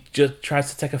 then he just tries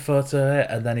to take a photo of it,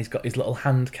 and then he's got his little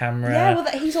hand camera. Yeah,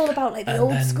 well, he's all about like the and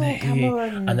old then school camera,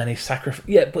 and then he sacrifices.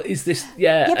 Yeah, but is this?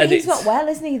 Yeah, yeah, but and he's it's- not well,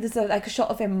 isn't he? There's a shot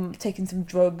of him taking some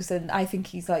drugs, and I think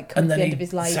he's like come And to then the he end of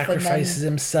his life. sacrifices and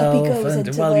then himself, up he goes and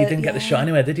into you didn't get the shot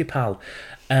anyway, did you, pal?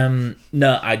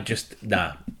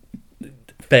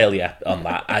 Failure on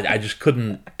that. I just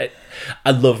couldn't.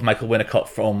 I love Michael Wincott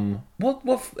from what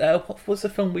was the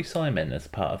film we saw him in as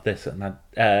part of this?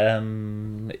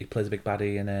 And he plays a big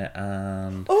baddie in it,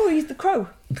 and he's the Crow.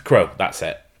 The Crow. That's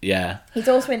it. Yeah. He's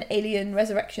also in Alien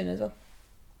Resurrection as well,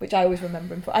 which I always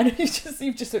remember him for. I know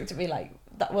you've just looked at me like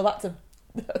that. Well, that's a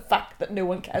fact that no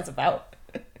one cares about.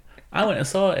 I went and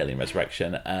saw Alien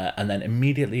Resurrection, and then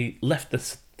immediately left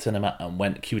the cinema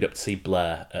and queued up to see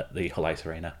Blair at the Hull Ice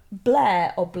Arena.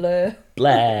 Blair or Blur?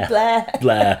 Blair.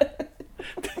 Blair.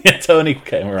 Yeah, Tony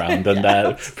came around,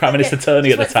 and Prime Minister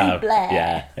Tony at the Just went to time. see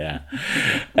Blair.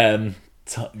 Yeah.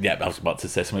 Yeah, I was about to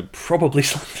say something probably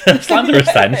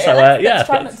slanderous then. So yeah, let's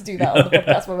try not to do that on the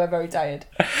podcast when we're very tired.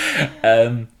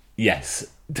 Yes,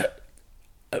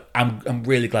 I'm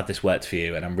really glad this worked for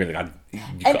you, and I'm really glad you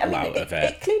got a lot out of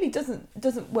it. It clearly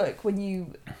doesn't work when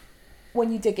you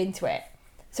dig into it.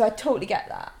 So I totally get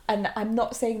that, and I'm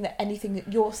not saying that anything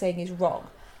that you're saying is wrong.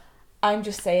 I'm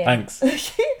just saying. Thanks.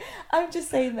 I'm just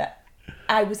saying that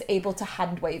I was able to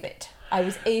hand wave it. I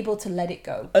was able to let it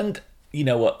go. And you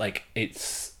know what? Like,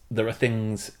 there are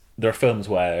films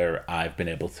where I've been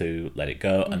able to let it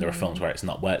go, and there are films where it's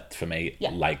not worked for me,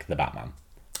 like The Batman.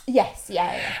 Yes,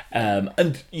 yeah.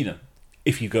 And you know,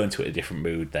 if you go into it a different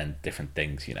mood, then different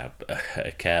things, you know,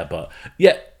 care. But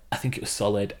yeah, I think it was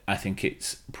solid. I think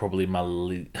it's probably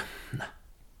probably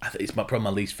my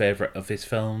least favourite of his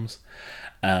films.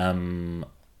 I'm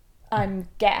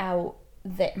Get Out,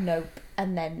 Nope,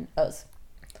 and then Us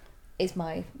is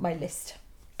my list.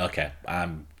 Okay,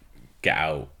 Get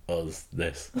Out, Us,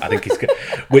 this. I think he's good.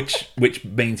 which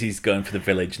means he's going for The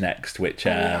Village next, which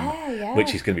is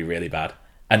going to be really bad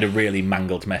and a really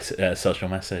mangled social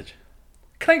message.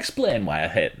 Can I explain why I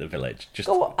hate The Village?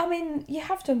 I mean, you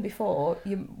have done before.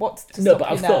 What's to No, stop but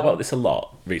you I've now? thought about this a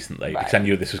lot recently because I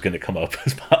knew this was going to come up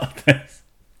as part of this.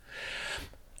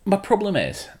 My problem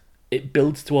is, it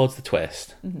builds towards the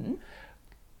twist,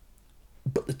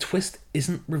 but the twist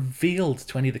isn't revealed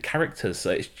to any of the characters, so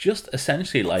it's just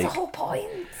essentially That's like... the whole point.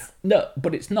 No,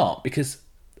 but it's not, because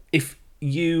if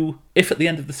at the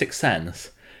end of The Sixth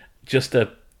Sense, just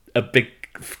a big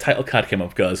title card came up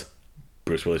and goes,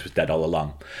 Bruce Willis was dead all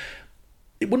along,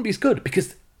 it wouldn't be as good,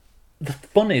 because the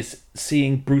fun is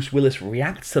seeing Bruce Willis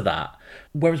react to that,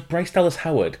 whereas Bryce Dallas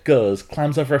Howard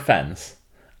climbs over a fence,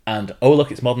 and oh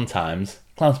look, it's modern times,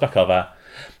 climbs back over.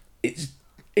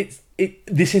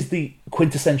 This is the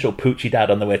quintessential Poochie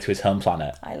dad on the way to his home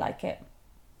planet. I like it.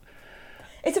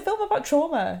 It's a film about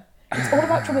trauma. It's all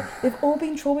about trauma. They've all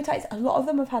been traumatized. A lot of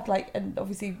them have had and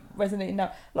obviously resonating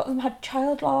now, a lot of them had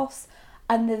child loss,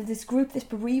 and there's this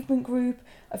bereavement group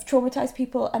of traumatized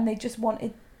people, and they just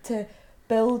wanted to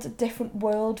build a different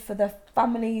world for their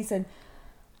families, and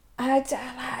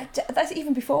that's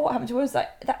even before what happened to us.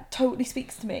 That totally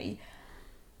speaks to me,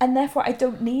 and therefore I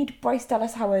don't need Bryce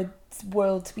Dallas Howard's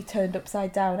world to be turned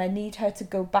upside down. I need her to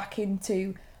go back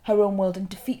into her own world and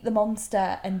defeat the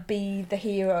monster and be the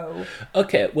hero.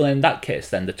 Okay, well in that case,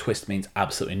 then the twist means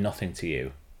absolutely nothing to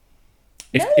you.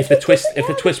 If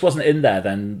the twist wasn't in there,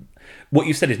 then what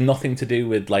you said is nothing to do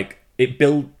with it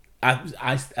build. I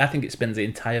think it spends the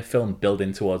entire film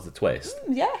building towards the twist.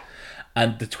 Yeah.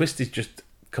 And the twist is just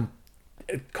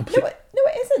complete. No,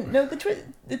 it isn't. No,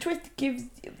 the twist gives.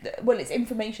 Well, it's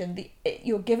information.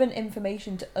 You're given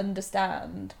information to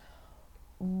understand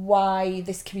why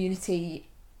this community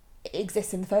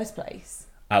exists in the first place.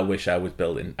 I wish I was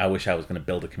going to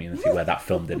build a community where that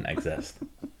film didn't exist.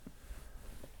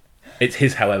 It's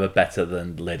his, however, better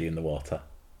than Lady in the Water.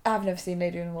 I've never seen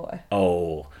Lady in the Water.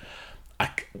 Oh,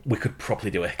 we could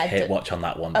probably do a hate watch on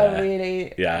that one day. Oh,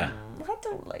 really? Yeah. I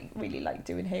don't really like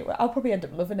doing hate watch. I'll probably end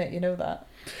up loving it, you know that.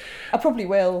 I probably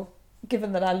will,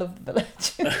 given that I love The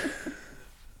Village.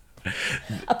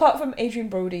 Apart from Adrian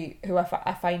Brody, who I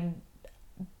find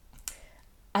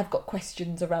I've got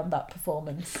questions around that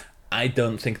performance. I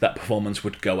don't think that performance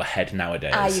would go ahead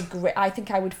nowadays. I agree. I think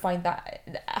I would find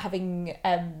that having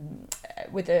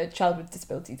with a child with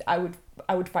disabilities, I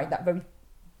would find that very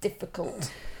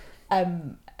difficult.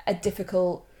 A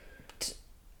difficult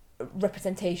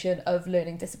representation of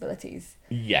learning disabilities.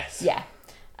 Yes. Yeah,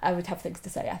 I would have things to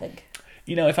say, I think.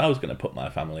 You know, if I was going to put my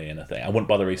family in a thing, I wouldn't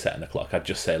bother resetting the clock. I'd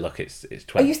just say, look, it's 20.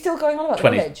 Are you still going on about The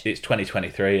Village? It's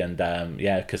 2023, and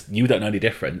because you don't know any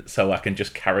different, so I can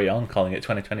just carry on calling it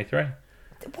 2023.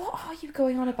 What are you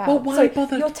going on about? Well, why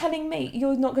bother? You're telling me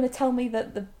you're not going to tell me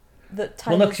that the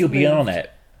time. Well, no, because you'll be in on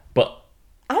it, but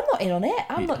I'm not in on it.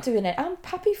 I'm not doing it. I'm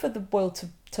happy for the world to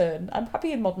turn. I'm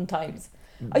happy in modern times.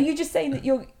 Are you just saying that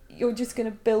you're just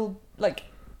going to build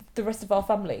the rest of our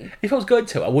family? If I was going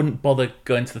to, I wouldn't bother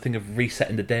going to the thing of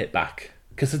resetting the date back,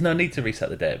 because there's no need to reset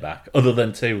the date back other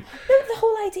than to. No, the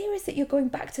whole idea is that you're going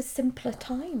back to simpler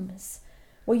times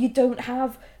where you don't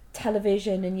have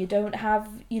television and you don't have,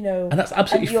 and that's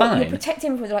absolutely fine. You're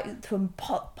protecting from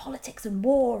politics and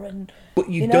war and. But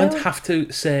you don't have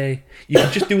to say. You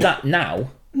can just do that now,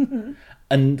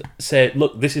 and say,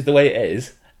 look, this is the way it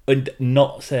is, and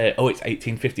not say, oh, it's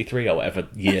 1853 or whatever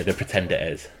year they pretend it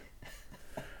is.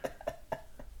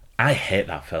 I hate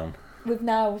that film. we've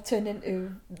now turned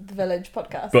into the Village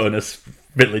podcast. Bonus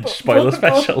Village spoiler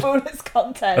special. Bonus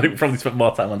content. I think we probably spent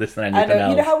more time on this than I anything know.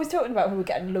 else. You know how I was talking about how we're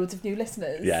getting loads of new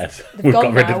listeners? Yes. They've We've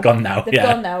gone gone now. They've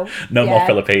yeah. gone now. No Yeah. more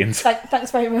Philippines.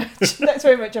 Thanks very much. Thanks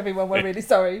very much, everyone. We're really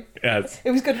sorry. Yes.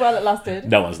 It was good while it lasted.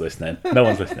 No one's listening. No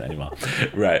one's listening anymore.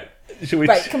 Right. Should we?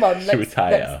 Right, come on. Should we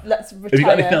retire? Let's retire. Have you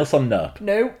got anything else on Nope?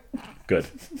 No. Good.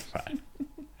 Right.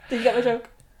 Did you get my joke?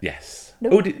 Yes. No.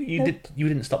 Oh, you No.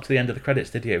 didn't stop to the end of the credits,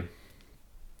 did you?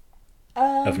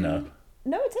 Of Nope.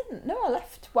 No, I didn't. No, I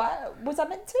left. Why was I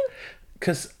meant to?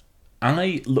 Because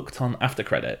I looked on after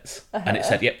credits and it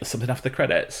said, "Yep, there's something after the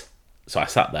credits." So I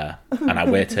sat there and I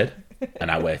waited and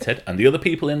I waited, and the other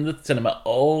people in the cinema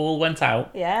all went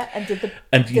out. Yeah, and did the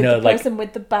And person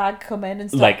with the bag come in and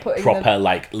start like putting proper the,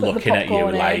 like putting the looking at you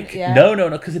popcorn in? like Yeah. no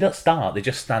because they don't start, they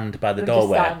just stand by the They just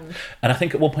doorway. stand. And I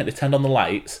think at one point they turned on the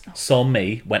lights, saw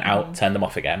me, went out, turned them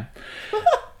off again.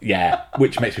 Yeah,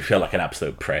 which makes me feel like an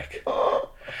absolute prick.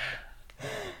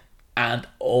 And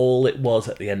all it was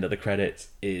at the end of the credits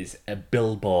is a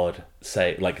billboard,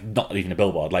 say, like, not even a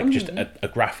billboard, like just a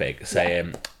graphic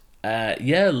saying,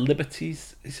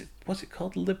 Liberty's, what's it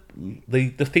called? The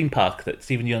theme park, that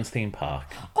Stephen Yeun's theme park.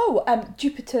 Oh,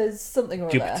 Jupiter's something or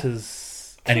other.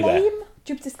 Jupiter's, Claim? anyway,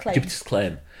 Jupiter's Claim. Jupiter's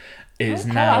Claim is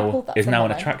Okay, I now pulled that is from now an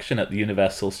memory. attraction at the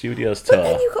Universal Studios But tour.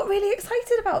 then you got really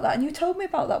excited about that and you told me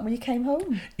about that when you came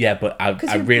home. Yeah, but I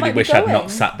you really might be wish I'd going. not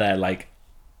sat there like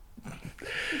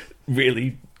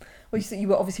really. Well, you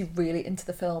were obviously really into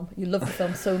the film. You loved the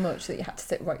film so much that you had to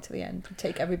sit right to the end and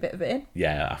take every bit of it in.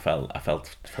 Yeah, I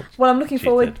felt Well, I'm looking cheated.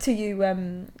 forward to you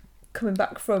coming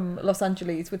back from Los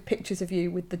Angeles with pictures of you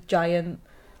with the giant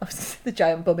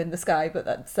bum in the sky. But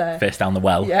that's face down the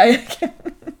well. yeah,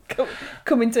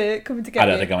 coming to get I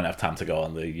don't you. think I'm gonna have time to go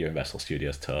on the Universal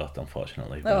Studios tour,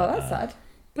 unfortunately. Oh, but, that's sad.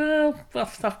 Well,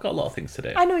 I've got a lot of things to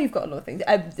do. I know you've got a lot of things.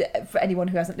 For anyone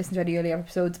who hasn't listened to any earlier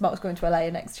episodes, Mark's going to LA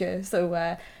next year,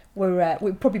 so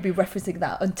we'll probably be referencing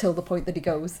that until the point that he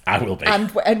goes. I will be.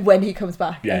 And when he comes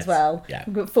back Yes, as well. yeah.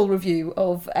 We've got a full review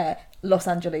of Los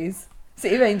Angeles,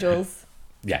 City of Angels,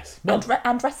 Yes. Well,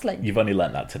 and wrestling. you've only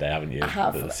learnt that today, haven't you? I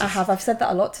have. This is- I have. I've said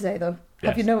that a lot today, though.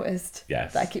 Have Yes. you noticed?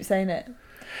 Yes. That I keep saying it.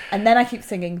 And then I keep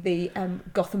singing the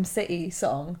Gotham City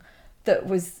song that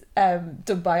was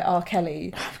done by R.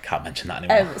 Kelly. I can't mention that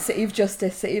anymore. City of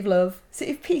Justice, City of Love,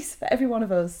 City of Peace for every one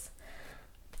of us.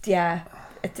 Yeah,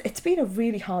 it's been a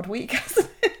really hard week, hasn't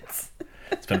it?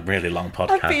 It's been a really long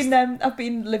podcast. I've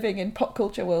been living in pop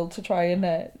culture world to try and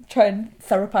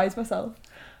therapize myself.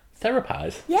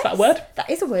 Therapize? Yes, Is that a word? That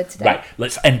is a word today. Right,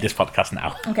 let's end this podcast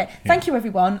now. Okay, thank you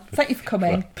everyone. Thank you for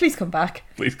coming. Please come back.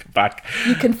 Please come back.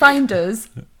 You can find us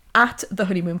at The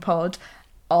Honeymoon Pod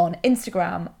on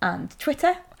Instagram and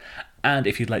Twitter. And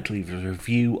if you'd like to leave a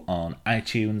review on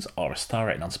iTunes or a star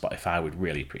rating on Spotify, we'd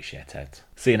really appreciate it.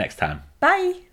 See you next time. Bye.